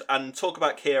 Walford and talk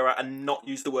about Kira and not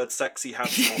use the word sexy,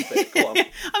 handsome, or fit. Go on.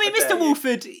 I mean, Mr.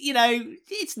 Walford,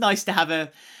 it's nice to have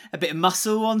a bit of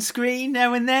muscle on screen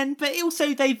now and then, but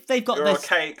also they've got Your this...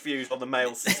 archaic views on the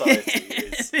male society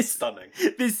is stunning.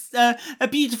 This a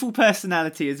beautiful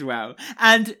personality as well.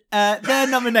 And their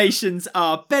nominations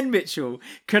are Ben Mitchell,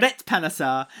 Correct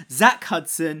Panesar, Zach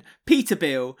Hudson, Peter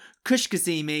Beale, Kush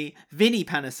Kazemi, Vinny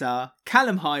Panesar,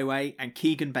 Callum Highway, and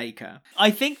Keegan Baker. I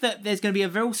think that there's going to be a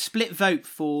real split vote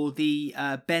for the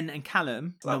Ben and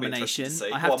Callum nomination.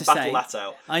 I have to say, battle that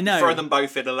out. I know. Throw them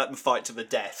both in and let them fight to the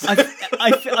death.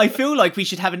 I feel like we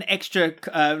should have an extra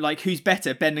who's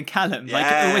better, Ben and Callum,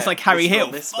 almost like Harry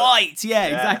Hill fight. Yeah,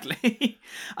 exactly.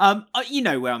 You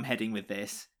know where I'm heading with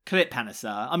this. Correct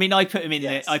Panesar. I mean, I put him in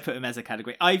there. I put him as a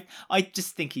category. I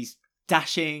just think he's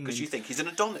dashing. Because you think he's an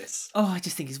Adonis. Oh, I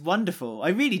just think he's wonderful. I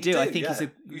really do. I think he's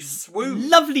a you swoon.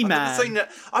 lovely man.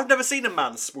 I've never seen a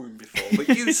man swoon before,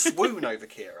 but you swoon over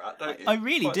Kierat, don't you? I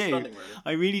really Quite do. Stunning, really.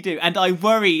 I really do. And I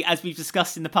worry, as we've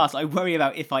discussed in the past, I worry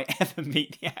about if I ever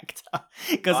meet the actor.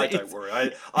 I don't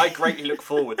worry. I greatly look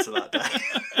forward to that day.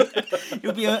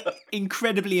 It'll be an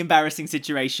incredibly embarrassing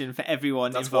situation for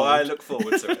everyone That's involved. why I look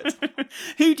forward to it.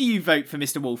 Who do you vote for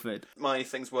Mr. Walford? My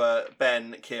things were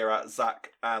Ben, Kierat,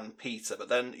 Zach, and Peter, but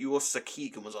then you also said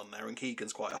Keegan was on there, and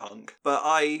Keegan's quite a hunk. But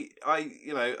I,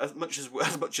 you know, as much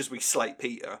as we slate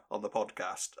Peter on the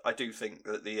podcast, I do think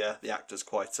that the actor's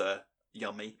quite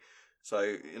yummy. So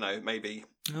you know, maybe.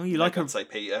 Oh, you like I'd say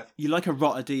Peter. You like a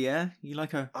rotter, do you? You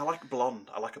like a. I like blonde.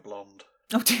 I like a blonde.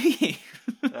 Oh, do you?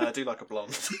 I do like a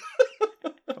blonde.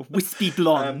 A wispy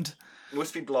blonde.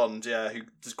 Wispy blonde, yeah,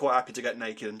 who's quite happy to get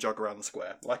naked and jog around the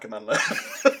square, like a man.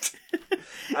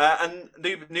 And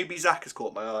newbie Zach has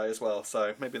caught my eye as well,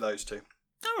 so maybe those two.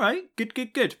 All right,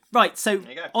 good. Right, so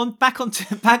back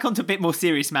onto a bit more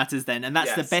serious matters then, and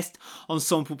that's the best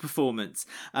ensemble performance.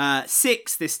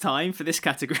 6 this time for this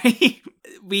category.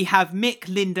 We have Mick,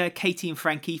 Linda, Katie, and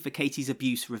Frankie for Katie's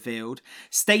abuse revealed.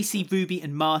 Stacey, Ruby,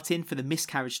 and Martin for the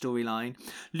miscarriage storyline.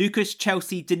 Lucas,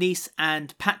 Chelsea, Denise,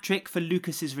 and Patrick for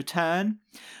Lucas's return.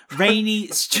 Rainey,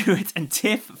 Stuart, and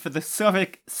Tiff for the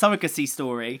surrogacy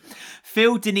story.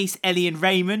 Phil, Denise, Ellie, and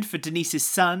Raymond for Denise's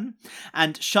son.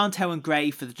 And Chantel and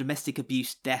Gray for the domestic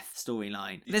abuse death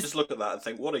storyline. You just look at that and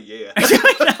think, what a year.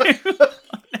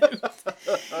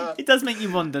 It does make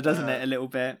you wonder, doesn't it, a little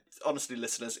bit? Honestly,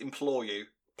 listeners, implore you,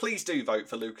 please do vote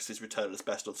for Lucas's return as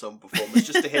best ensemble performance,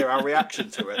 just to hear our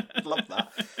reaction to it. I'd love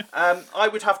that. I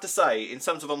would have to say, in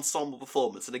terms of ensemble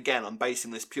performance, and again, I'm basing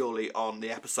this purely on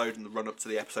the episode and the run-up to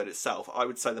the episode itself, I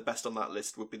would say the best on that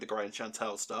list would be the Gray and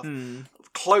Chantel stuff.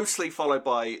 Closely folled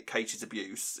by Katie's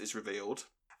abuse is revealed.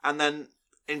 And then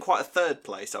in quite a third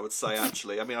place, I would say.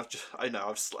 Actually, I mean, I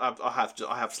have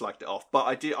slagged it off, but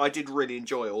I did really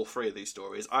enjoy all three of these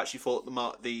stories. I actually thought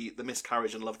the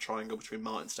miscarriage and love triangle between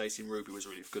Martin, Stacey, and Ruby was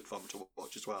really good fun to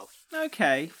watch as well.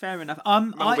 Okay, fair enough. I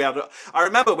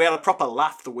remember we had a proper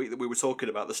laugh the week that we were talking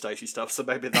about the Stacey stuff, so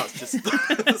maybe that's just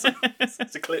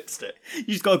it's eclipsed it. You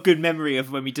just got a good memory of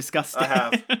when we discussed it. I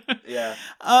have, yeah.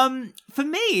 For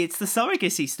me, it's the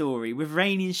surrogacy story with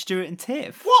Rainey and Stuart and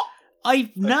Tiff. What?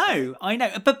 I know,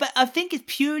 but I think it's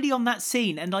purely on that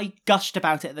scene, and I gushed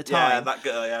about it at the time. Yeah, that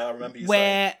girl. Yeah, I remember you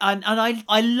saying. And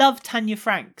I love Tanya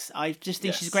Franks. I just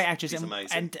think she's a great actress, she's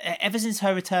amazing. And ever since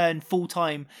her return full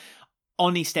time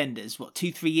on EastEnders,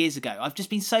 2-3 years ago, I've just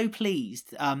been so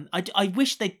pleased. I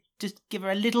wish they'd just give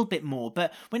her a little bit more,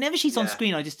 but whenever she's on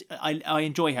screen, I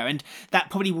enjoy her, and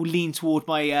that probably will lean toward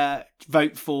my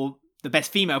vote for the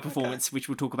best female performance, which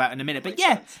we'll talk about in a minute. But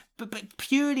but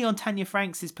purely on Tanya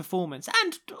Franks' performance,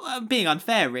 and being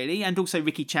unfair, really, and also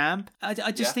Ricky Champ,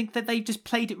 I just think that they just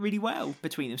played it really well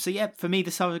between them. So, for me, the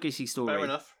surrogacy story. Fair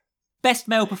enough. Best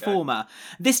male performer.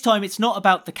 This time, it's not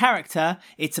about the character,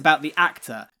 it's about the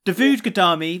actor. Dawood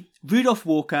Gadami, Rudolph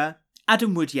Walker,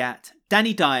 Adam Woodyat,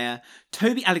 Danny Dyer,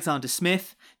 Toby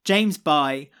Alexander-Smith, James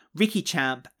Bai, Ricky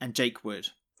Champ, and Jake Wood.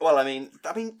 Well, I mean,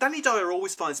 Danny Dyer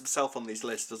always finds himself on these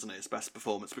lists, doesn't he, as best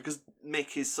performance, because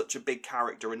Mick is such a big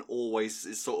character and always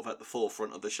is sort of at the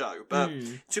forefront of the show. But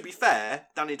to be fair,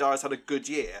 Danny Dyer's had a good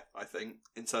year, I think,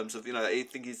 in terms of, I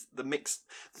think he's the mix.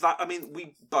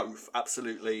 We both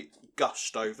absolutely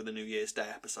gushed over the New Year's Day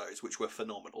episodes, which were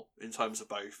phenomenal in terms of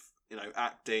both,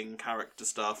 acting, character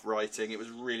stuff, writing. It was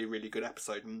a really, really good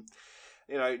episode. And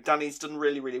Danny's done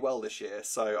really, really well this year,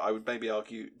 so I would maybe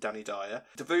argue Danny Dyer.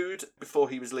 Dawood, before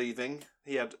he was leaving,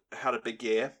 he had a big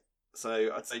year, so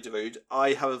I'd say Dawood.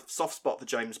 I have a soft spot for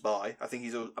James Bai. I think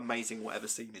he's amazing whatever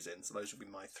scene he's in, so those would be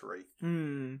my 3.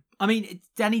 I mean,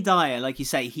 Danny Dyer, like you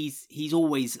say, he's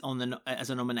always on as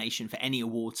a nomination for any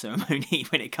award ceremony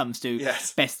when it comes to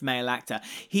best male actor.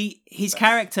 His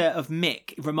character of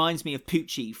Mick reminds me of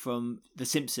Poochie from The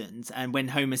Simpsons, and when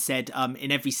Homer said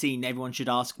in every scene everyone should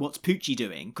ask what's Poochie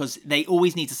doing, because they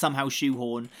always need to somehow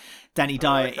shoehorn Danny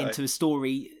Dyer into a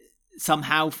story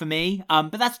somehow for me,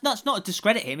 but that's not to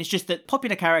discredit him. It's just that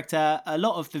popular character, a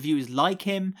lot of the viewers like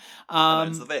him, and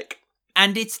it's the Vic.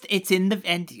 And it's in the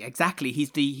end exactly.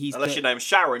 He's unless your name's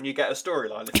Sharon, you get a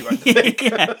storyline if you own the Vic.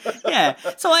 yeah.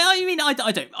 So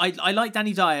I like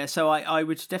Danny Dyer, so I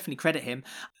would definitely credit him.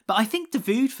 But I think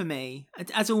Dawood for me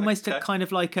as almost a kind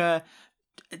of like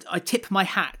I tip my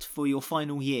hat for your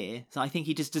final year. So I think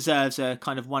he just deserves a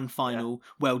kind of one final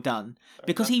well done,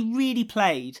 because he really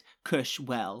played Kush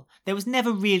well. There was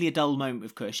never really a dull moment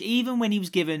with Kush, even when he was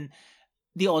given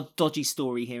the odd dodgy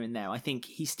story here and there. I think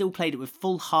he still played it with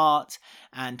full heart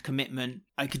and commitment.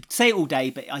 I could say it all day,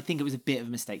 but I think it was a bit of a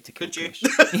mistake to kill Kush.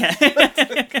 Yeah.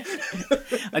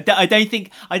 I don't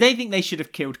think they should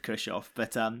have killed Kush off.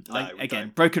 But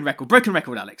again, broken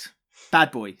record, Alex.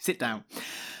 Bad boy, sit down.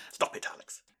 Stop it,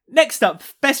 Alex. Next up,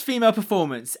 best female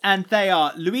performance, and they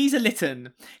are Louisa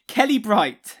Lytton, Kelly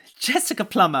Bright, Jessica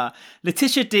Plummer,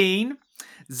 Letitia Dean,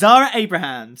 Zara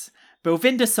Abrahams,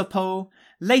 Belvinda Sopol,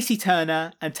 Lacey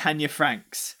Turner, and Tanya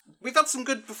Franks. We've had some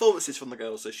good performances from the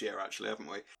girls this year, actually,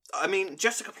 haven't we? I mean,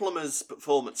 Jessica Plummer's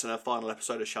performance in her final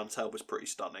episode of Chantel was pretty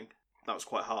stunning. That was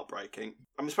quite heartbreaking.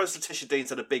 I suppose Letitia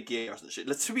Dean's had a big year, hasn't she?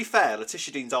 To be fair,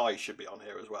 Letitia Dean's eyes should be on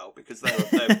here as well, because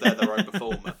they're their own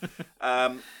performer.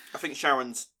 I think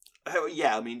Sharon's...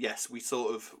 yes, we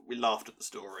laughed at the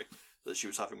story that she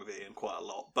was having with Ian quite a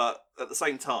lot, but at the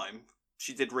same time,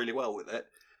 she did really well with it.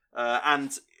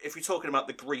 And if we're talking about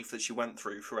the grief that she went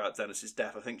through throughout Dennis's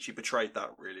death, I think she portrayed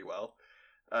that really well.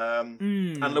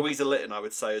 And Louisa Lytton, I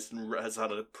would say, has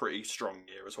had a pretty strong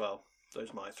year as well.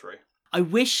 Those are my three. I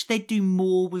wish they'd do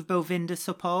more with Belvinda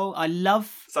Sopol. I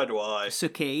love So do I.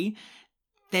 Suki.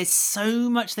 There's so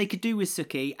much they could do with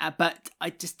Suki, but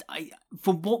I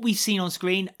from what we've seen on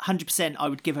screen, 100% I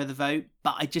would give her the vote,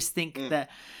 but I just think that...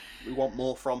 We want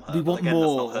more from her. We want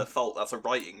more. That's not her fault. That's a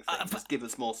writing thing. Just give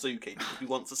us more Suki because we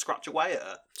want to scratch away at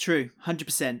her. True,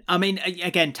 100%. I mean,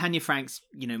 again, Tanya Franks.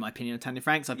 You know my opinion on Tanya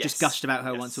Franks. I've just gushed about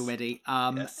her once already.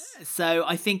 So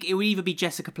I think it will either be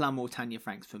Jessica Plum or Tanya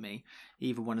Franks for me.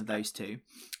 Either one of those two.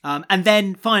 And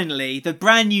then finally, the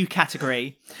brand new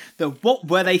category, the What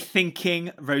Were They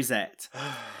Thinking Rosette.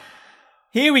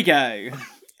 Here we go.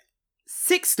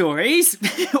 6 stories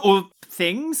or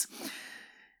things.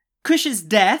 Kush's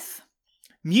death,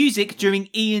 music during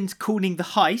Ian's calling the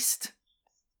heist,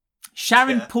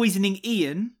 Sharon poisoning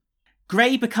Ian,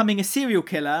 Gray becoming a serial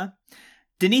killer,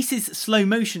 Denise's slow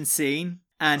motion scene,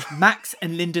 and Max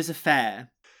and Linda's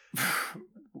affair.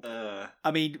 Where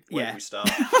do we start?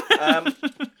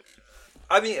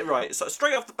 Right, so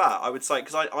straight off the bat, I would say,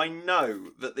 because I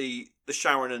know that the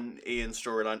Sharon and Ian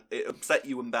storyline, it upset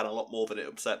you and Ben a lot more than it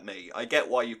upset me. I get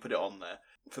why you put it on there.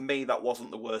 For me, that wasn't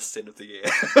the worst sin of the year.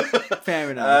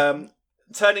 Fair enough.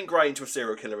 Turning Gray into a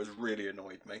serial killer has really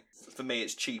annoyed me. For me,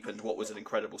 it's cheapened what was an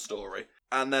incredible story.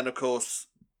 And then, of course,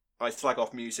 I slag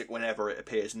off music whenever it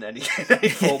appears in any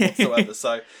form whatsoever.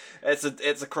 So it's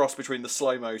a cross between the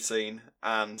slow-mo scene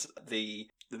and the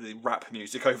rap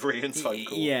music over Ian's phone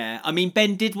call. Yeah, I mean,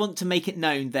 Ben did want to make it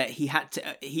known that he had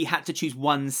to choose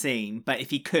one scene, but if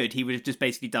he could, he would have just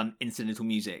basically done incidental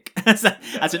music as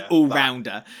an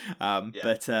all-rounder.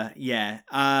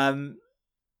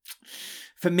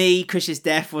 For me, Kush's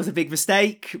death was a big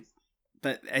mistake.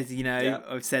 But as you know,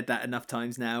 I've said that enough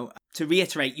times now. To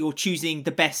reiterate, you're choosing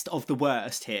the best of the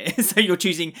worst here. So you're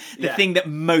choosing the thing that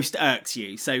most irks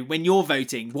you. So when you're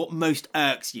voting, what most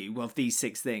irks you of these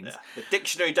 6 things? Yeah. The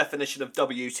dictionary definition of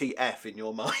WTF in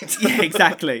your mind. Yeah,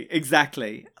 exactly.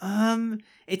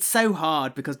 It's so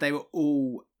hard because they were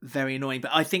all very annoying.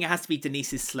 But I think it has to be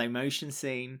Denise's slow motion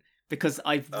scene. Because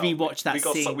I've rewatched that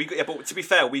scene. But to be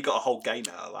fair, we got a whole game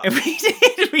out of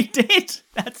that. We did.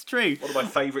 That's true. One of my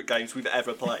favourite games we've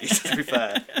ever played, to be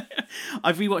fair.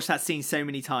 I've rewatched that scene so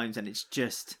many times and it's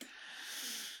just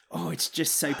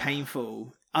so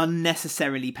painful.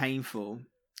 Unnecessarily painful.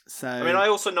 So I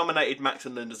also nominated Max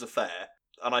and Linda's affair,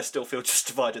 and I still feel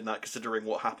justified in that considering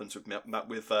what happens with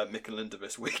Mick and Linda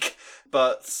this week.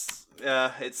 But,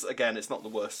 it's not the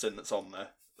worst sin that's on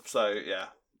there. So, yeah.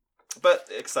 But,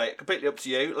 like I say, completely up to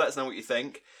you. Let us know what you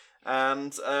think.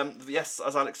 And, yes,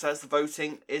 as Alex says, the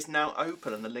voting is now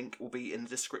open and the link will be in the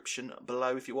description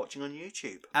below if you're watching on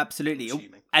YouTube. Absolutely.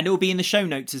 And it will be in the show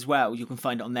notes as well. You can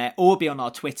find it on there, or it'll be on our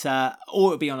Twitter, or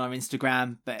it'll be on our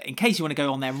Instagram. But in case you want to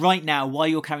go on there right now while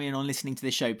you're carrying on listening to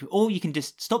the show, or you can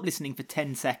just stop listening for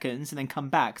 10 seconds and then come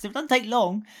back. Because it doesn't take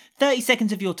long. 30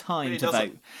 seconds of your time to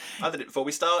vote. I did it before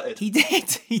we started. He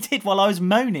did while I was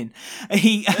moaning.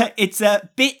 It's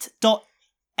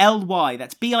bit.ly,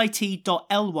 that's bit.ly/WW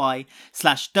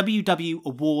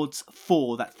Awards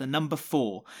 4. That's the number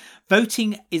 4.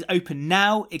 Voting is open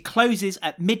now. It closes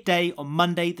at midday on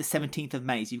Monday, the 17th of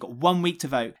May. So you've got 1 week to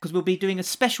vote because we'll be doing a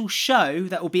special show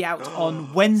that will be out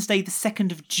on Wednesday, the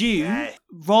 2nd of June. Yeah.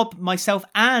 Rob, myself,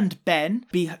 and Ben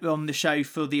be on the show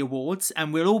for the awards,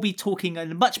 and we'll all be talking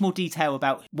in much more detail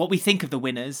about what we think of the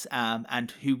winners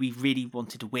and who we really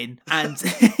wanted to win. And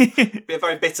be a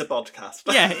very bitter podcast.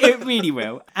 Yeah, it really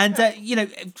will. And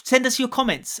send us your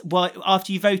comments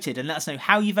after you voted, and let us know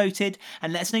how you voted,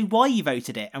 and let us know why you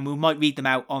voted it, and we'll might read them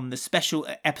out on the special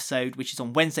episode, which is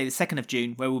on Wednesday, the 2nd of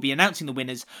June, where we'll be announcing the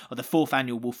winners of the 4th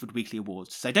annual Wolford Weekly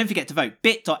Awards. So don't forget to vote.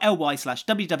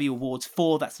 bit.ly/WW Awards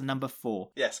 4. That's the number 4.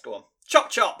 Yes, go on. Chop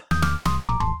chop!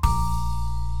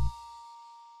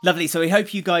 Lovely. So we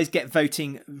hope you guys get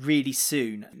voting really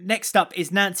soon. Next up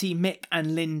is Nancy, Mick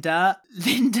and Linda.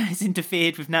 Linda has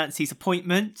interfered with Nancy's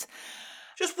appointment.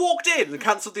 Just walked in and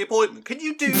cancelled the appointment. Can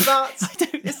you do that? I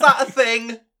don't know. Is that a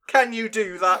thing? Can you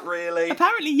do that, really?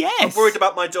 Apparently, yes. I'm worried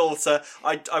about my daughter.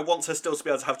 I want her still to be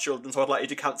able to have children, so I'd like you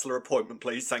to cancel her appointment,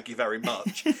 please. Thank you very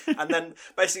much. And then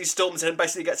basically storms in and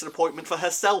basically gets an appointment for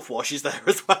herself while she's there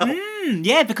as well.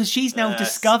 Yeah, because she's now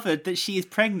discovered that she is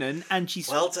pregnant, and she's...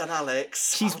 Well done,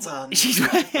 Alex. Well done. She's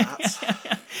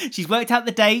worked out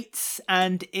the dates,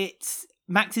 and it's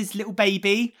Max's little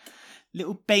baby.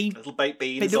 Little baked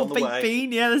bean is on the way.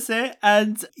 Bean, yeah, that's it.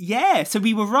 And yeah, so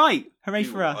we were right. Hooray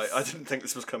for us. I didn't think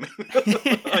this was coming.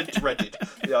 I dreaded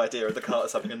the idea of the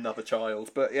Carters having another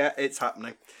child. But yeah, it's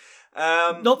happening.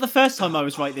 Not the first time I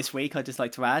was right this week, I'd just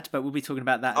like to add, but we'll be talking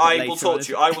about that later. I will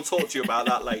talk to you about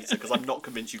that later, because I'm not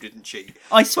convinced you didn't cheat.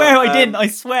 I swear I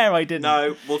didn't.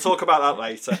 No, we'll talk about that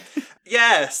later.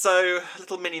 Yeah, so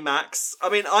little mini Max. I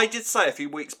mean, I did say a few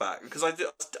weeks back, because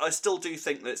I still do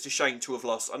think that it's a shame to have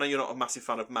lost. I know you're not a massive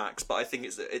fan of Max, but I think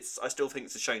I still think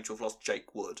it's a shame to have lost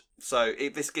Jake Wood. So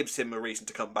this gives him a reason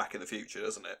to come back in the future,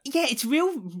 doesn't it? Yeah, it's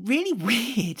really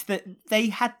weird that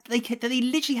they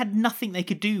literally had nothing they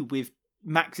could do with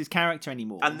Max's character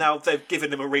anymore. And now they've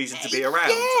given him a reason to be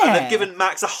around. Yeah. And they've given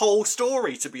Max a whole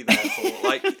story to be there for.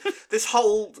 Like, this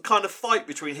whole kind of fight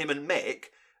between him and Mick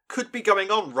could be going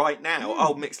on right now.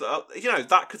 Oh, Mick's,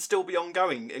 that could still be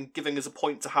ongoing and giving us a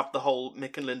point to have the whole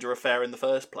Mick and Linda affair in the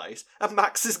first place. And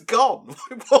Max is gone.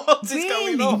 What is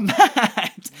going on?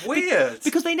 Mad. Weird.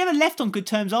 Because they never left on good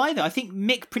terms either. I think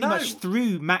Mick pretty much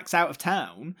threw Max out of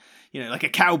town, like a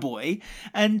cowboy.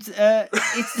 And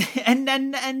it's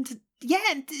and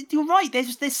yeah, you're right.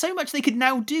 There's so much they could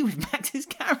now do with Max's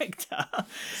character.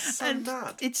 So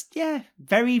bad. It's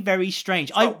very, very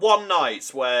strange. One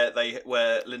night where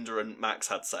Linda and Max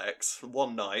had sex.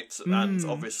 One night, and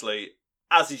obviously,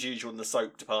 as is usual in the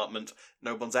soap department,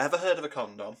 no one's ever heard of a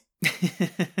condom.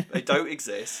 They don't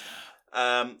exist.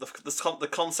 The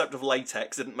concept of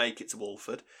latex didn't make it to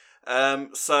Wolford.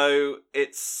 So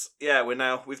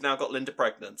we've now got Linda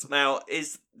pregnant. Now,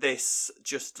 is this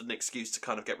just an excuse to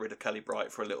kind of get rid of Kelly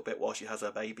Bright for a little bit while she has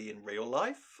her baby in real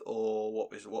life, or what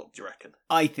do you reckon?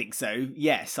 I think so.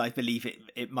 Yes, I believe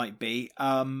it might be.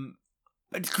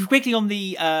 Quickly on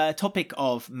the topic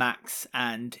of Max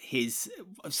and his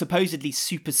supposedly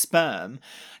super sperm,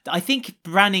 I think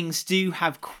Brannings do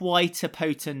have quite a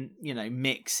potent,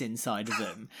 mix inside of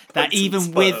them. That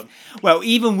even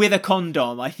with a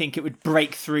condom, I think it would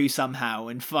break through somehow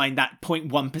and find that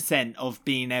 0.1% of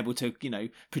being able to,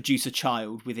 produce a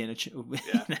child within a.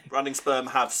 Brannings sperm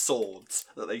have swords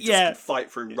that they just can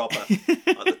fight through rubber,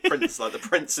 like the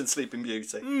prince in Sleeping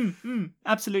Beauty.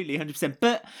 Absolutely, 100%.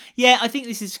 But yeah, I think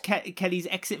this is Kelly's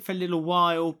exit for a little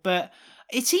while, but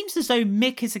it seems as though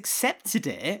Mick has accepted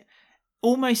it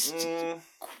almost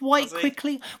quite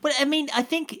quickly. But I mean, I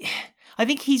think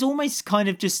he's almost kind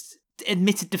of just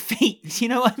admitted defeat. You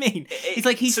know what I mean?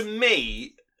 To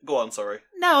me. Go on, sorry.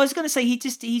 No, I was going to say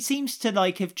he seems to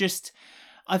have just.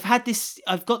 I've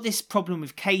got this problem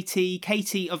with Katie.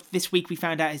 Katie of this week we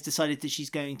found out has decided that she's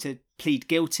going to plead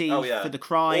guilty for the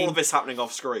crime. All of this happening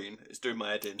off screen is doing my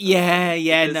head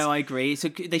in. No, I agree. So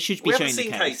they should be showing the case. We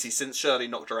haven't seen Katie since Shirley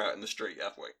knocked her out in the street,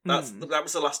 have we? That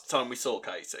was the last time we saw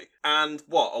Katie. And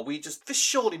this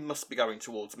surely must be going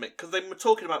towards Mick, because they were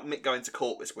talking about Mick going to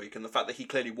court this week and the fact that he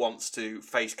clearly wants to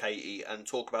face Katie and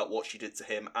talk about what she did to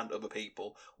him and other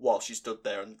people while she stood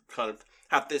there and kind of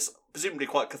have this presumably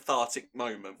quite cathartic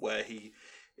moment where he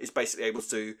is basically able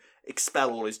to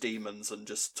expel all his demons and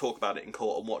just talk about it in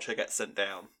court and watch her get sent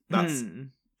down.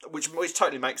 Which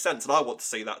totally makes sense, and I want to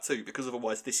see that too, because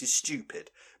otherwise this is stupid.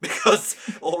 Because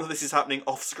all of this is happening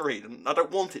off screen, and I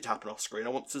don't want it to happen off screen. I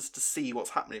want us to see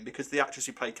what's happening, because the actress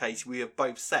who played Katie, we have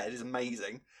both said, is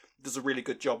amazing. Does a really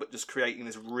good job at just creating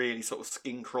this really sort of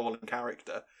skin crawling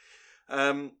character.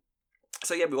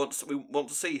 So yeah, we want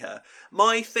to see her.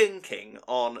 My thinking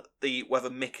on whether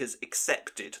Mick has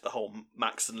accepted the whole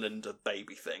Max and Linda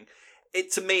baby thing,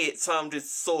 to me it sounded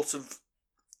sort of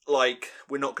like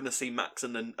we're not going to see Mick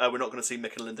and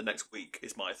Linda next week,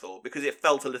 is my thought, because it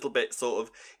felt a little bit sort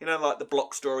of like the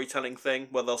block storytelling thing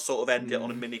where they'll sort of end it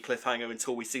on a mini cliffhanger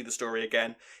until we see the story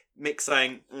again. Mick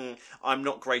saying, I'm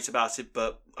not great about it,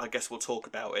 but I guess we'll talk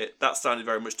about it. That sounded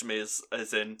very much to me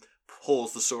as in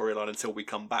pause the storyline until we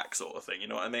come back sort of thing, you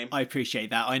know what I mean? I appreciate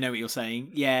that. I know what you're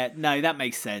saying. Yeah, no, that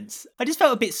makes sense. I just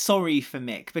felt a bit sorry for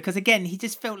Mick because, again, he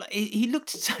just felt like he looked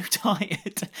so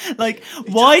tired. Like,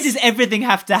 why does everything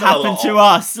have to happen to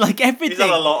us? Like, everything. He's had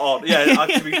a lot on. Yeah,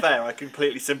 to be fair, I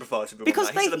completely sympathise with him. Because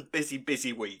he's had a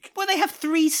busy week. Well, they have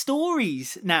 3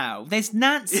 stories now. There's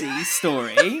Nancy's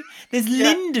story. There's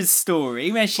Linda's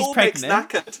story where she's pregnant.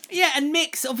 Mick's knackered. Yeah, and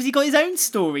Mick's obviously got his own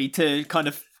story to kind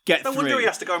of get through. No wonder he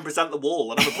has to go and present the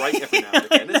wall and have a break every now and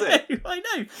again, is it? I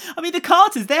know. I mean, the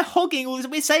Carters, they're hogging all this.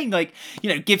 We're saying, like, you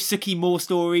know, give Suki more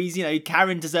stories, you know,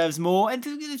 Karen deserves more. And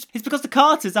it's because the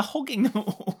Carters are hogging them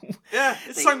all. Yeah,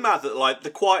 it's so mad that, like, the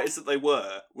quietest that they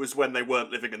were was when they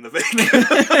weren't living in the Vic.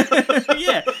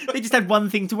 Yeah, they just had one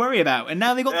thing to worry about, and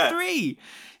now they've got 3.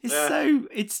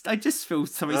 I just feel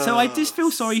sorry. So I just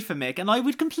feel sorry for Mick, and I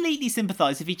would completely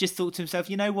sympathise if he just thought to himself,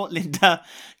 you know what, Linda,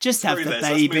 just have the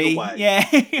baby.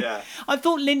 Yeah. I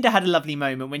thought Linda had a lovely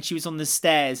moment when she was on the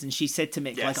stairs and she said to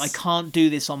Mick, like, I can't do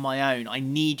this on my own. I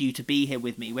need you to be here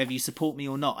with me, whether you support me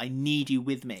or not. I need you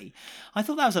with me. I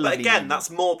thought that was a lovely moment. But again, that's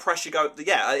more pressure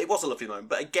Yeah, it was a lovely moment,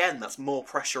 but again, that's more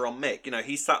pressure on Mick. You know,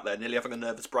 he's sat there nearly having a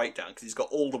nervous breakdown because he's got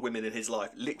all the women in his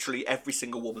life, literally every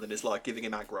single woman in his life, giving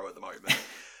him aggro at the moment.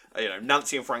 You know,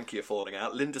 Nancy and Frankie are falling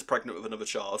out. Linda's pregnant with another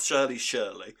child. Shirley's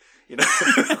Shirley. You know,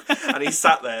 and he's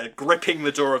sat there gripping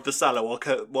the door of the cellar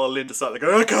while Linda's sat there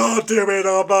going, I can't do it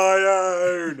on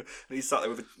my own. And he's sat there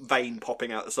with a vein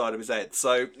popping out the side of his head.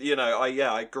 So, you know,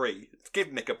 I agree. Give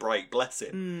Mick a break, bless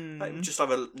him. Let him just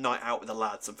have a night out with the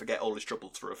lads and forget all his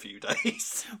troubles for a few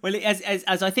days. Well, as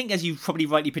I think, as you probably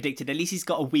rightly predicted, at least he's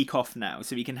got a week off now,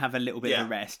 so he can have a little bit of a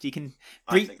rest. You can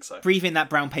breathe in that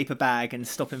brown paper bag and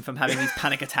stop him from having these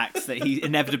panic attacks that he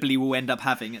inevitably will end up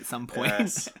having at some point.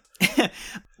 Yes.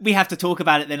 We have to talk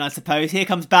about it then, I suppose. Here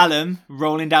comes Ballum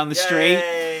rolling down the street.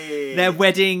 Their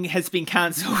wedding has been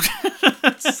cancelled.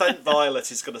 St.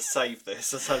 Violet is going to save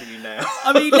this, I'm telling you now.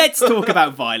 I mean, let's talk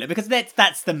about Violet, because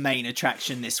that's the main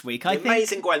attraction this week, I think.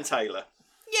 Amazing Gwen Taylor.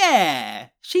 Yeah,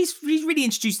 she's really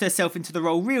introduced herself into the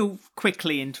role real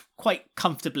quickly and quite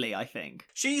comfortably, I think.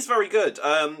 She's very good.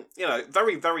 You know,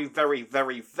 very, very, very,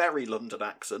 very, very London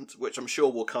accent, which I'm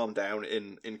sure will calm down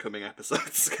in incoming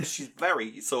episodes, because she's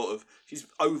very she's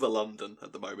over London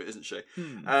at the moment, isn't she?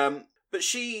 But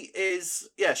she is,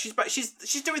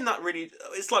 she's doing that really.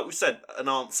 It's like we said, an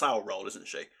Aunt Sal role, isn't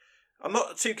she? I'm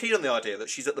not too keen on the idea that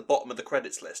she's at the bottom of the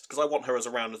credits list, because I want her as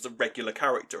a regular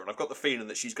character, and I've got the feeling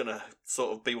that she's going to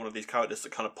sort of be one of these characters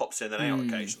that kind of pops in and out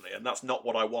occasionally, and that's not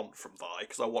what I want from Vi,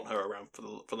 because I want her around for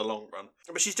the long run.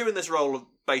 But she's doing this role of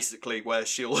basically where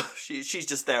she's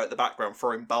just there at the background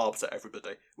throwing barbs at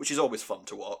everybody, which is always fun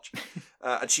to watch.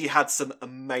 And she had some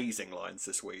amazing lines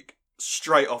this week.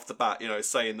 Straight off the bat, you know,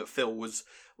 saying that Phil was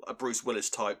a Bruce Willis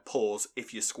type, pause,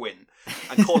 if you squint.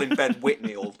 And calling Ben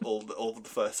Whitney all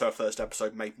her first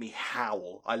episode made me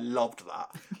howl. I loved that.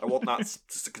 I want that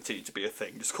just to continue to be a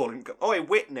thing. Just calling, oi,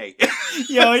 Whitney.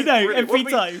 Yeah, I know, every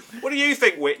time. What do you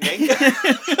think, Whitney?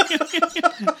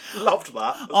 Loved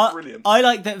that. That's brilliant. I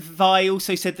like that Vi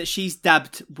also said that she's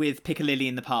dabbed with Piccadilly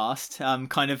in the past,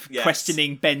 kind of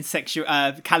questioning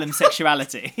Callum's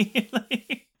sexuality.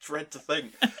 Dread to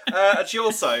think. And she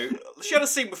had a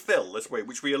scene with Phil this week,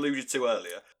 which we alluded to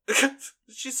earlier.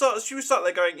 She was sat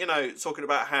there going, you know, talking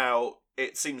about how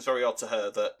it seems very odd to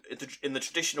her that in the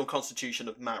traditional constitution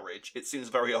of marriage, it seems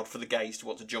very odd for the gays to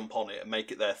want to jump on it and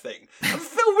make it their thing. And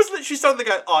Phil was literally standing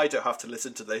there going, I don't have to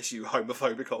listen to this, you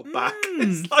homophobic old back.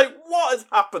 It's like, what has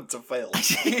happened to Phil?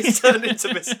 He's turned into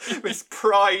this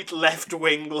pride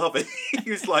left-wing lover.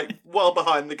 He's like well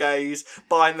behind the gays,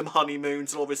 buying them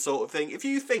honeymoons and all this sort of thing. If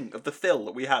you think of the Phil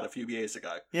that we had a few years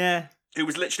ago, who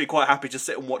was literally quite happy to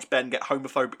sit and watch Ben get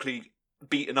homophobically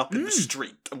beaten up in the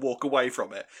street and walk away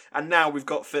from it. And now we've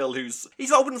got Phil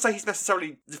I wouldn't say he's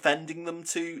necessarily defending them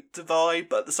to Vi,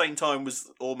 but at the same time was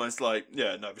almost like,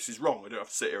 yeah, no, this is wrong. I don't have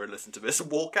to sit here and listen to this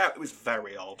and walk out. It was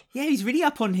very odd. Yeah, he's really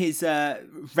up on his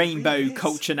rainbow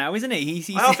culture now, isn't he?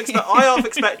 I half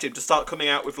expect him to start coming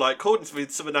out with, like, according to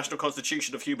the National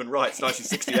Constitution of Human Rights,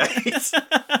 1968.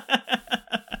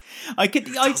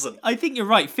 I think you're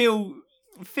right.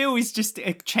 Phil is just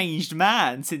a changed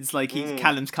man since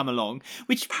Callum's come along,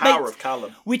 which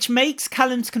makes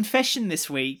Callum's confession this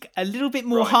week a little bit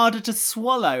more harder to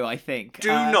swallow, I think. Do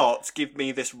not give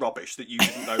me this rubbish that you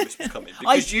didn't know this was coming,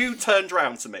 because you turned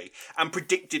round to me and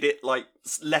predicted it like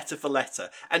letter for letter,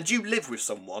 and you live with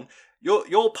someone,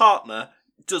 your partner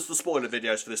does the spoiler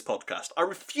videos for this podcast. I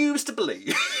refuse to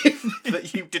believe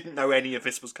that you didn't know any of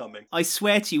this was coming. I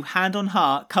swear to you, hand on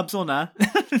heart, Cubs honour,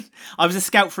 I was a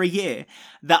scout for a year,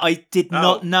 that I did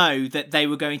not know that they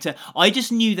were going to... I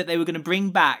just knew that they were going to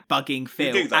bring back bugging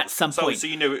Phil at some point. So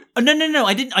you knew it... Oh, no,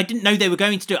 I didn't know they were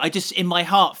going to do it. I just, in my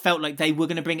heart, felt like they were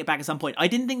going to bring it back at some point. I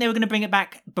didn't think they were going to bring it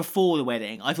back before the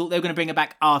wedding. I thought they were going to bring it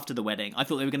back after the wedding. I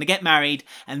thought they were going to get married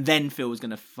and then Phil was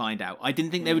going to find out. I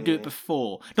didn't think they would do it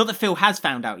before. Not that Phil has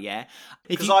found out yet.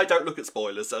 Because I don't look at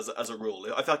spoilers as a rule.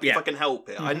 I feel like if I can help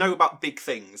it. I know about big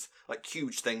things, like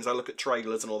huge things. I look at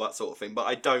trailers and all that sort of thing, but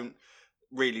I don't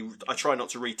really... I try not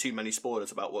to read too many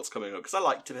spoilers about what's coming up, because I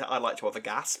like to have a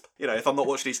gasp. You know, if I'm not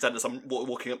watching EastEnders, I'm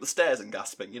walking up the stairs and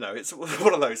gasping. You know, it's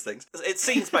one of those things. It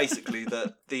seems basically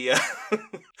that the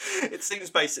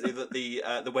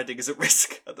the wedding is at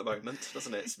risk at the moment,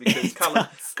 doesn't it? It's because Callum,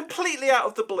 completely out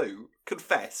of the blue,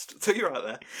 confessed. So you're right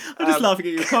there. I'm just laughing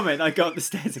at your comment. I go up the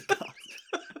stairs and gasped.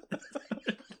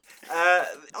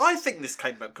 I think this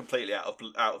came up completely out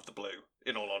of the blue,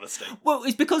 in all honesty. Well,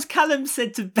 it's because Callum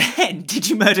said to Ben, "Did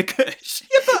you murder Kush?"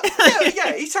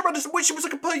 Yeah, he turned around and said, which was a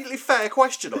completely fair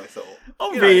question, I thought.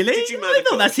 Oh, really? Did you murder I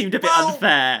thought that seemed a bit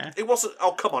unfair. It wasn't.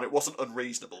 Oh, come on, it wasn't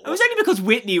unreasonable. It was only because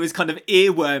Whitney was kind of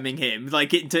earworming him,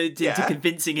 like into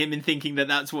convincing him and thinking that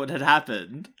that's what had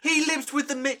happened. He lives with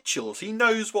the Mitchells. He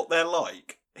knows what they're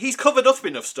like. He's covered up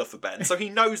enough stuff for Ben, so he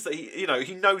knows that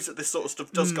he knows that this sort of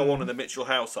stuff does go on in the Mitchell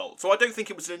household. So I don't think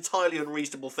it was an entirely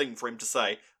unreasonable thing for him to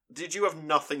say, "Did you have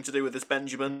nothing to do with this,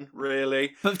 Benjamin?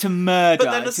 Really?" But to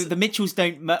murder, so the Mitchells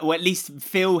don't, or at least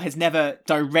Phil has never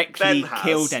directly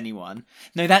killed anyone.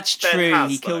 No, that's true.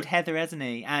 He killed Heather, hasn't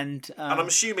he? And I'm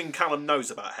assuming Callum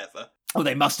knows about Heather. Oh,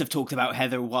 they must have talked about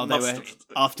Heather while they were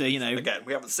after, Again,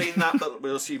 we haven't seen that, but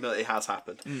we'll assume that it has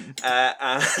happened.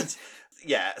 And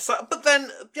yeah, so but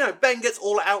then Ben gets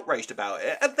all outraged about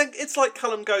it, and then it's like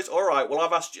Callum goes, "All right, well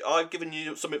I've given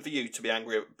you something for you to be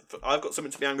angry. I've got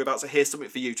something to be angry about, so here's something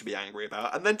for you to be angry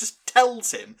about," and then just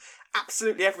tells him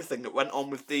absolutely everything that went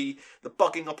on with the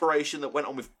bugging operation, that went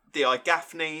on with D.I.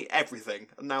 Gaffney, everything,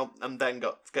 and then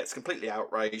gets completely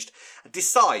outraged and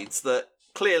decides that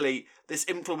clearly this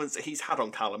influence that he's had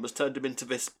on Callum has turned him into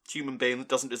this human being that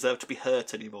doesn't deserve to be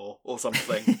hurt anymore, or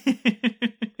something.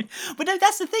 But no,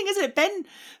 that's the thing, isn't it?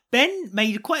 Ben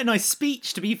made quite a nice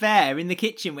speech, to be fair, in the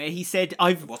kitchen where he said,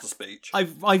 What a speech.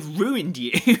 I've ruined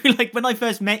you. Like, when I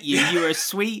first met you, you were a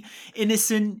sweet,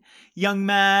 innocent young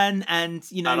man, and,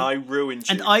 And I ruined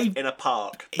you in a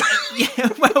park. Yeah,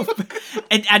 well,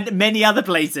 and many other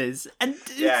places. And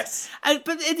yes.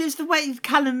 But it is the way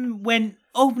Callum went,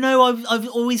 "Oh no, I've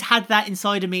always had that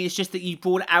inside of me. It's just that you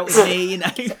brought it out of me."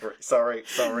 Sorry.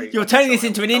 You're turning this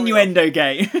into an innuendo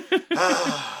game.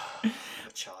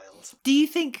 Child. Do you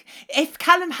think if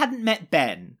Callum hadn't met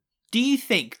Ben, do you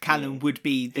think Callum would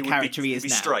be the character he is now? He'd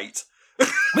be straight.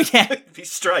 Yeah, he'd be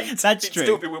straight. That's He'd true.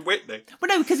 Still be with Whitney. Well,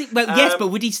 no, because yes, but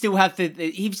would he still have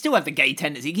he'd still have the gay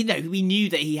tendency? We knew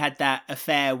that he had that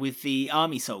affair with the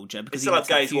army soldier because he still had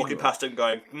gays walking past him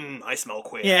going, "I smell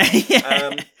queer."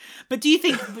 Yeah. But do you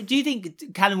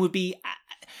think Callum would be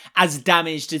as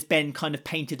damaged as Ben kind of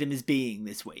painted him as being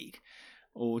this week?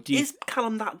 Or is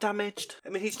Callum that damaged? I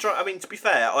mean, to be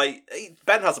fair,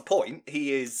 Ben has a point.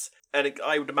 He is, and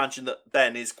I would imagine that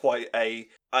Ben is quite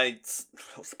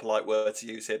what's the polite word to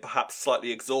use here? Perhaps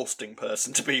slightly exhausting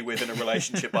person to be with in a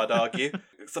relationship, I'd argue.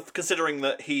 So considering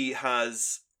that he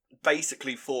has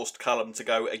basically forced Callum to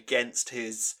go against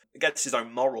his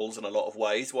own morals in a lot of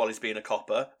ways while he's being a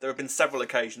copper. There have been several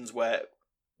occasions where,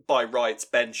 by rights,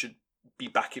 Ben should be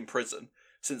back in prison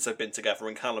since they've been together,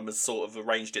 and Callum has sort of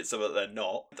arranged it so that they're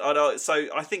not. So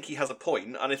I think he has a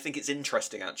point, and I think it's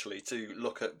interesting, actually, to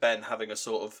look at Ben having a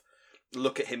sort of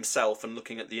look at himself and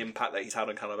looking at the impact that he's had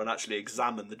on Callum and actually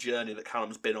examine the journey that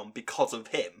Callum's been on because of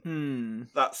him.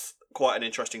 That's quite an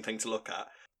interesting thing to look at.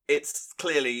 It's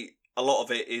clearly, a lot of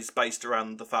it is based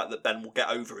around the fact that Ben will get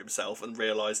over himself and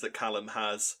realise that Callum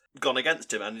has gone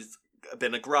against him and is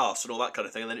been a grass and all that kind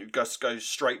of thing, and then it goes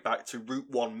straight back to Route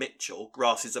 1 Mitchell.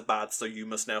 Grasses are bad, so you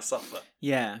must now suffer.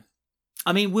 Yeah.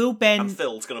 I mean, will Ben... And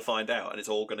Phil's going to find out, and it's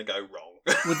all going to go wrong.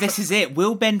 Well, this is it.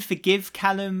 Will Ben forgive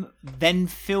Callum, then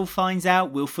Phil finds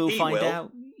out? Will Phil find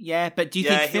out? Yeah, but do you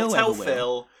think Phil ever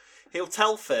will? He'll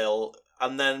tell Phil,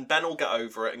 and then Ben will get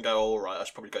over it and go, "All right, I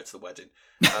should probably go to the wedding."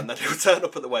 And then he'll turn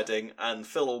up at the wedding, and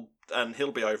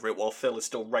he'll be over it while Phil is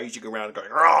still raging around going,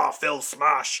 "Ah, Phil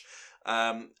smash!"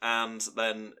 And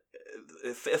then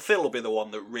Phil will be the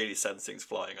one that really sends things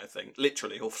flying, I think.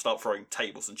 Literally, he'll start throwing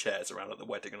tables and chairs around at the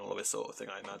wedding and all of this sort of thing,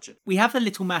 I imagine. We have the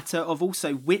little matter of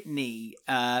also Whitney,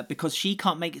 because she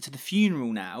can't make it to the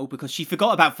funeral now because she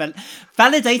forgot about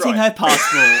validating her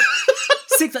passport.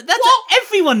 6.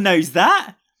 Everyone knows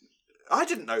that. I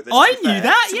didn't know this. I knew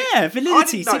that, yeah.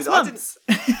 Validity, 6 months.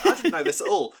 I didn't know this at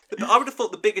all. I would have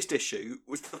thought the biggest issue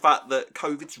was the fact that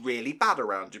COVID's really bad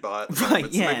around Dubai at the moment.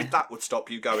 Right, yeah. So maybe that would stop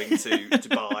you going to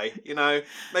Dubai. You know,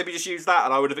 maybe just use that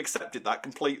and I would have accepted that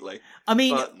completely. I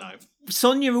mean, but no.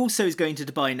 Sonia also is going to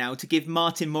Dubai now to give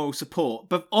Martin moral support.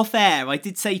 But off air, I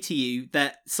did say to you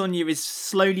that Sonia is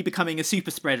slowly becoming a super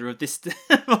spreader of this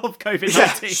of COVID-19.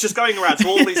 Yeah, she's just going around to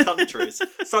all these countries.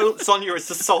 So Sonia is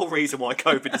the sole reason why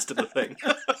COVID is still a thing.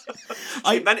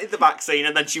 She invented the vaccine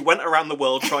and then she went around the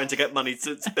world trying to get money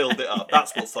to build it up.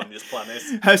 That's what Sonia's plan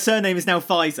is. Her surname is now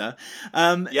Pfizer.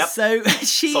 Yep. So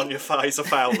Sonia Pfizer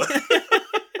Fowler.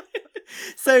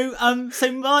 So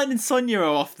Martin and Sonia are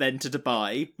off then to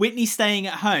Dubai. Whitney's staying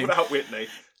at home. What about Whitney?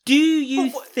 Do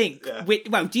you think? Yeah.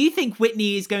 Do you think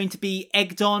Whitney is going to be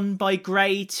egged on by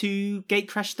Gray to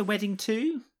gatecrash the wedding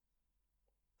too?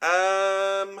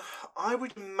 I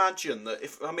would imagine that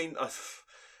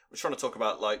we're trying to talk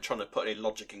about trying to put any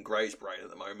logic in Gray's brain at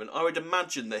the moment. I would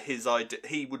imagine that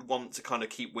he would want to kind of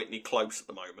keep Whitney close at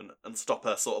the moment and stop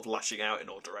her sort of lashing out in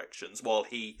all directions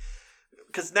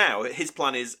because now his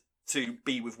plan is to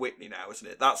be with Whitney now, isn't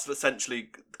it? That's essentially,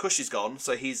 because she's gone,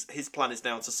 so his plan is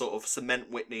now to sort of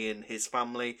cement Whitney in his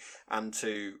family and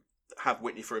to have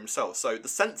Whitney for himself. So the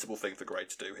sensible thing for Gray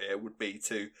to do here would be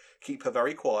to keep her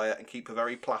very quiet and keep her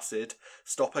very placid,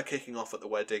 stop her kicking off at the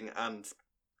wedding and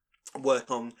work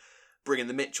on bringing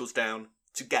the Mitchells down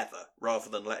together rather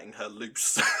than letting her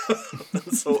loose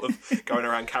and sort of going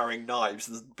around carrying knives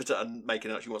and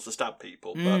making out she wants to stab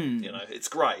people. But, it's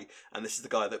Gray, and this is the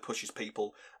guy that pushes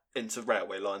people into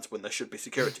railway lines when there should be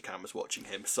security cameras watching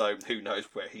him. So who knows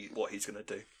what he's going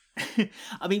to do.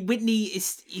 I mean, Whitney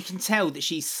you can tell that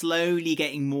she's slowly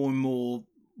getting more and more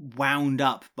wound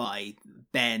up by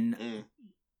Ben.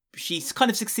 She's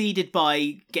kind of succeeded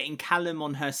by getting Callum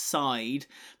on her side,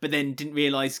 but then didn't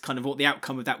realise kind of what the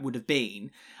outcome of that would have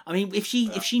been. I mean, if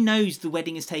she knows the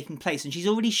wedding is taking place, and she's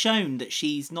already shown that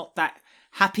she's not that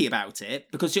happy about it,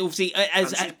 because she obviously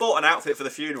she's bought an outfit for the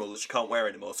funeral that she can't wear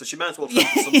anymore, so she might as well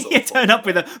turn up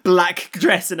with a black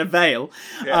dress and a veil.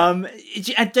 Yeah.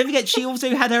 And don't forget, she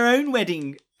also had her own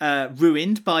wedding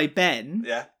ruined by Ben.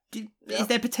 Yeah. Is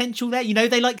there potential there? You know,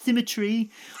 they like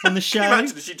symmetry on the show. Can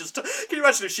you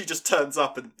imagine if she just turns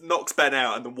up and knocks Ben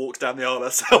out and then walks down the aisle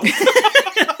herself?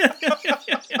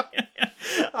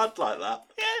 I'd like that.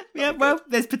 Yeah. Well,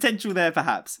 there's potential there,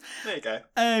 perhaps. There you go.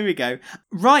 There we go.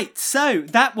 Right, so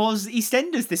that was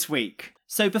EastEnders this week.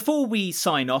 So before we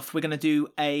sign off, we're going to do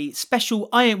a special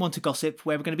I Don't Want to Gossip,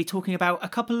 where we're going to be talking about a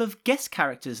couple of guest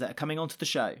characters that are coming onto the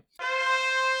show.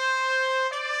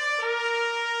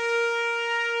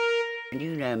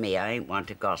 You know me, I ain't want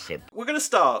to gossip. We're going to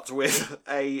start with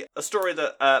a story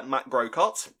that Matt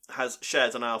Grocott has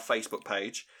shared on our Facebook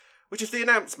page, which is the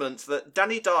announcement that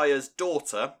Danny Dyer's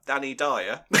daughter, Danny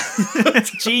Dyer...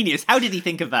 Genius. How did he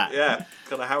think of that? Yeah,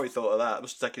 kind of how he thought of that. It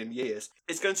must have taken him years.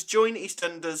 Is going to join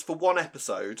EastEnders for one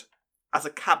episode as a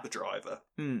cab driver.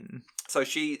 So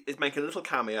she is making a little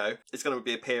cameo. It's going to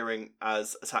be appearing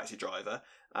as a taxi driver.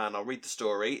 And I'll read the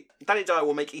story. Danny Dyer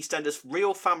will make EastEnders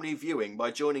real family viewing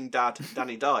by joining Dad,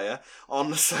 Danny Dyer, on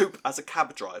the soap as a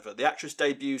cab driver. The actress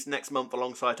debuts next month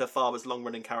alongside her father's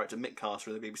long-running character Mick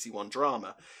Carter in the BBC One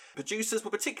drama. Producers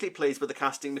were particularly pleased with the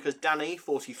casting because Danny,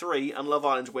 43, and Love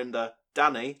Island winner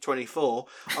Danny, 24,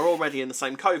 are already in the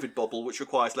same COVID bubble, which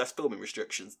requires less filming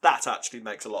restrictions. That actually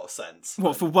makes a lot of sense.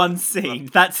 What, for one scene?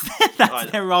 That's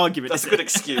their argument. That's a good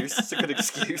excuse. It's a good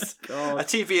excuse. God. A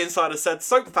TV insider said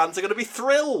soap fans are going to be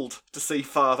thrilled to see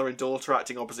father and daughter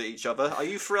acting opposite each other. Are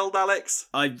you thrilled, Alex?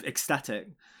 I'm ecstatic.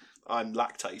 I'm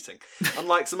lactating.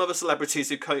 Unlike some other celebrities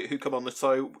who come on the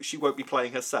show, she won't be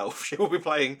playing herself. She will be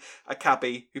playing a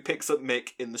cabbie who picks up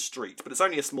Mick in the street. But it's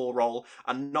only a small role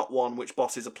and not one which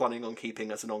bosses are planning on keeping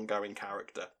as an ongoing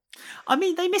character. I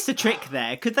mean, they missed a trick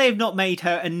there. Could they have not made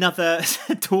her another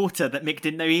daughter that Mick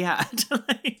didn't know he had?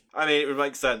 I mean, it would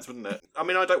make sense, wouldn't it? I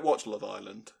mean, I don't watch Love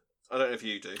Island. I don't know if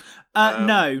you do.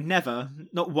 No, never.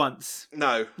 Not once.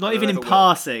 No. Not even in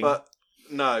passing. But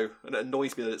no, and it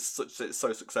annoys me that it's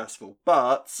so successful.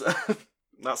 But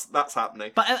that's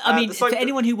happening. But I mean, for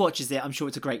anyone who watches it, I'm sure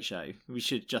it's a great show. We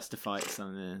should justify it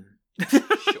something.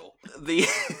 Sure.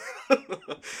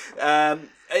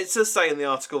 It does say in the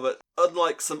article that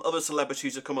unlike some other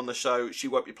celebrities who come on the show, she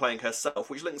won't be playing herself,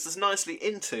 which links us nicely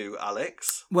into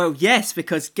Alex. Well, yes,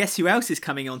 because guess who else is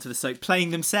coming onto the soap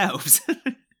playing themselves?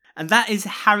 And that is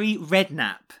Harry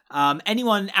Redknapp.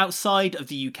 Anyone outside of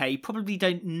the UK probably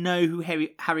don't know who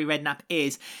Harry Redknapp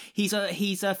is. He's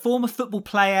a former football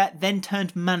player, then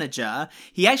turned manager.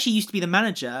 He actually used to be the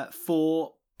manager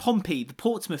for Pompey, the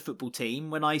Portsmouth football team,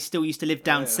 when I still used to live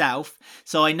down south.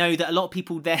 So I know that a lot of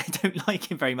people there don't like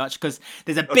him very much because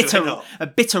there's a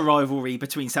bitter rivalry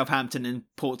between Southampton and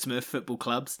Portsmouth football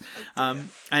clubs. And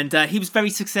he was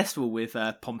very successful with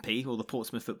Pompey, or the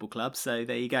Portsmouth Football Club. So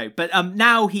there you go. But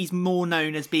now he's more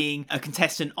known as being a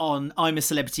contestant on I'm a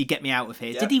Celebrity, Get Me Out of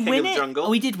Here. Yeah, Did he King win of the it? Jungle.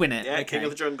 Oh, he did win it. Yeah, okay. King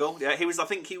of the Jungle. Yeah, I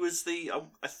think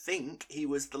he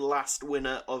was the last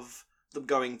winner of them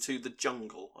going to the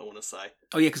jungle, I want to say.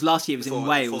 Oh yeah, because last year it was in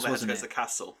Wales, wasn't it? To the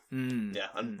castle. Yeah,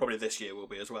 and probably this year will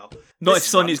be as well. Not if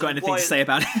Sonia's got anything to say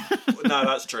about it. No,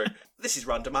 that's true. This is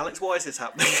random, Alex. Why is this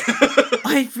happening?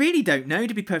 I really don't know,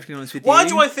 to be perfectly honest with you. Why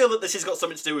do I feel that this has got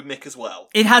something to do with Mick as well?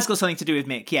 It has got something to do with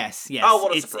Mick. Yes. Oh,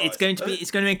 what a surprise!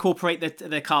 It's going to incorporate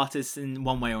the Carters in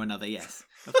one way or another. Yes.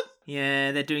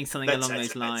 Yeah, they're doing something along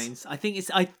those lines. I think it's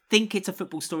a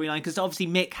football storyline because obviously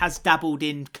Mick has dabbled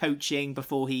in coaching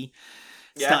before he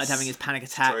started having his panic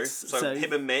attacks. True. So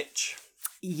him and Mitch.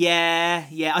 Yeah.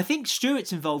 I think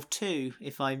Stuart's involved too,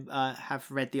 if I have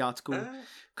read the article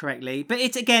correctly. But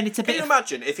it's a bit. Can you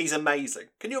imagine if he's amazing?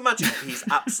 Can you imagine if he's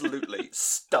absolutely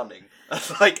stunning?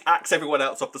 Like acts everyone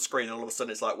else off the screen, and all of a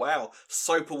sudden it's like, wow,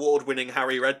 soap award-winning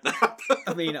Harry Redknapp.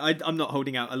 I mean, I'm not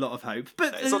holding out a lot of hope,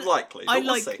 but it's unlikely. But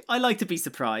I like to be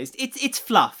surprised. It's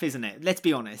fluff, isn't it? Let's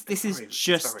be honest. This is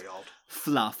just very odd.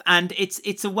 Fluff, and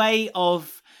it's a way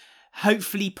of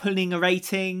hopefully pulling a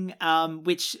rating,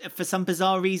 which for some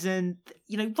bizarre reason,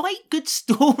 write good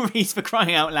stories, for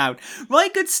crying out loud.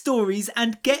 Write good stories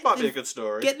and might be a good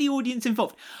story. Get the audience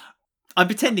involved. I'm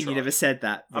pretending you never said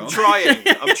that, Rob. I'm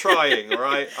trying, all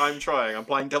right? I'm trying. I'm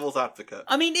playing devil's advocate.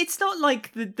 I mean, it's not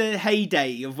like the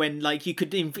heyday of when, like, you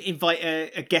could invite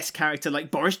a guest character like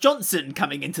Boris Johnson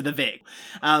coming into the Vic.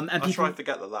 And I try to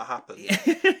forget that happened.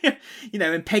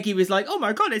 And Peggy was like, oh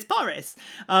my God, it's Boris.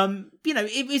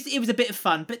 It was a bit of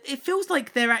fun, but it feels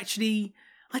like they're actually,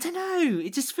 I don't know,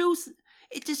 it just feels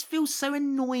so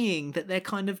annoying that they're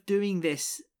kind of doing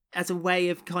this as a way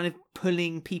of kind of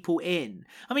pulling people in.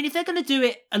 I mean, if they're going to do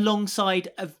it alongside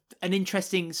an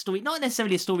interesting story, not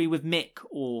necessarily a story with Mick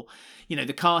or,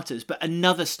 the Carters, but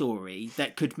another story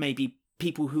that could maybe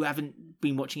people who haven't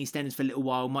been watching EastEnders for a little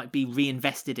while might be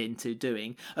reinvested into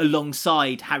doing,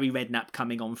 alongside Harry Redknapp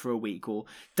coming on for a week or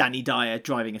Danny Dyer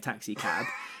driving a taxi cab,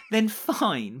 then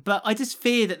fine. But I just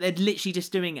fear that they're literally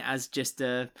just doing it as just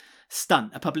a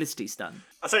stunt, a publicity stunt.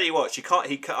 I'll tell you what,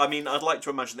 I mean, I'd like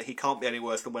to imagine that he can't be any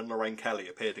worse than when Lorraine Kelly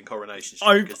appeared in Coronation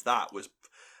Street, because that was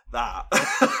that.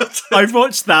 I've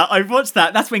watched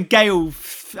that. That's when Gail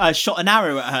shot an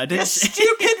arrow at her, didn't she?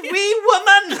 Stupid wee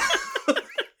woman!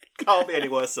 Can't be any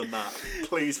worse than that.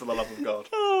 Please, for the love of God.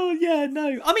 Oh, yeah,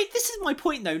 no. I mean, this is my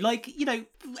point, though. Like,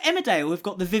 Emmerdale have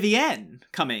got the Vivienne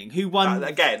coming, who won...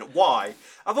 Again, why?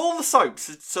 Of all the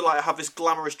soaps to have this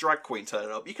glamorous drag queen turning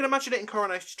up, you can imagine it in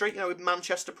Coronation Street, with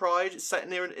Manchester Pride. It's set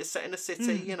in a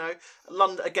city,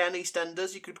 London, again,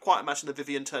 EastEnders. You could quite imagine the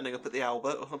Vivienne turning up at the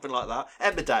Albert or something like that.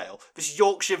 Emmerdale, this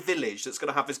Yorkshire village that's going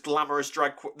to have this glamorous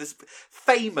this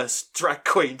famous drag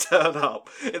queen turn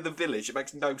up in the village. It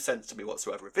makes no sense to me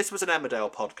whatsoever. If this was an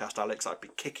Emmerdale podcast, Alex, I'd be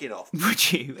kicking off.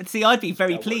 Would you? And see, I'd be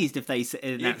very pleased if they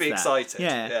announced You'd be excited.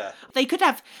 Yeah. They could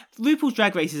have... RuPaul's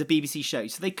Drag Race is a BBC show,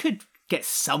 so they could get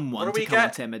someone to come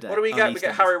on to Emmerdale. What do we get? We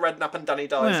get Harry Redknapp and Danny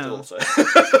Dyer's daughter.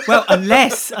 Well,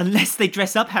 unless they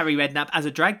dress up Harry Redknapp as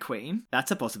a drag queen,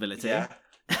 that's a possibility. Yeah,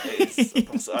 it is a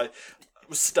possibility.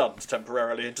 Was stunned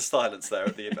temporarily into silence there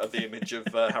at the image of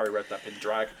Harry Redknapp in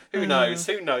drag. Who knows?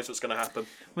 Who knows what's going to happen?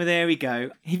 Well, there we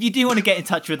go. If you do want to get in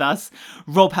touch with us,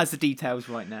 Rob has the details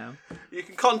right now. You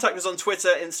can contact us on Twitter,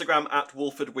 Instagram at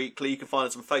Wolford Weekly. You can find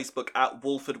us on Facebook at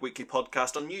Wolford Weekly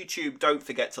Podcast. On YouTube, don't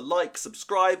forget to like,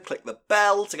 subscribe, click the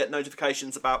bell to get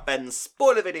notifications about Ben's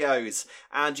spoiler videos.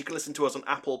 And you can listen to us on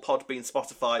Apple, Podbean,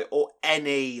 Spotify, or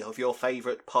any of your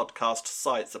favourite podcast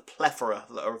sites. A plethora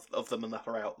of them that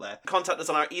are out there. Contact us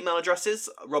on our email addresses,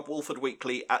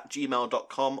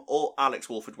 robwolfordweekly@gmail.com or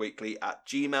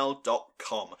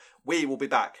alexwolfordweekly@gmail.com. We will be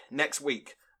back next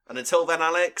week. And until then,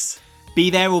 Alex... Be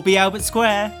there or be Albert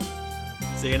Square.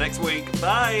 See you next week.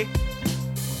 Bye.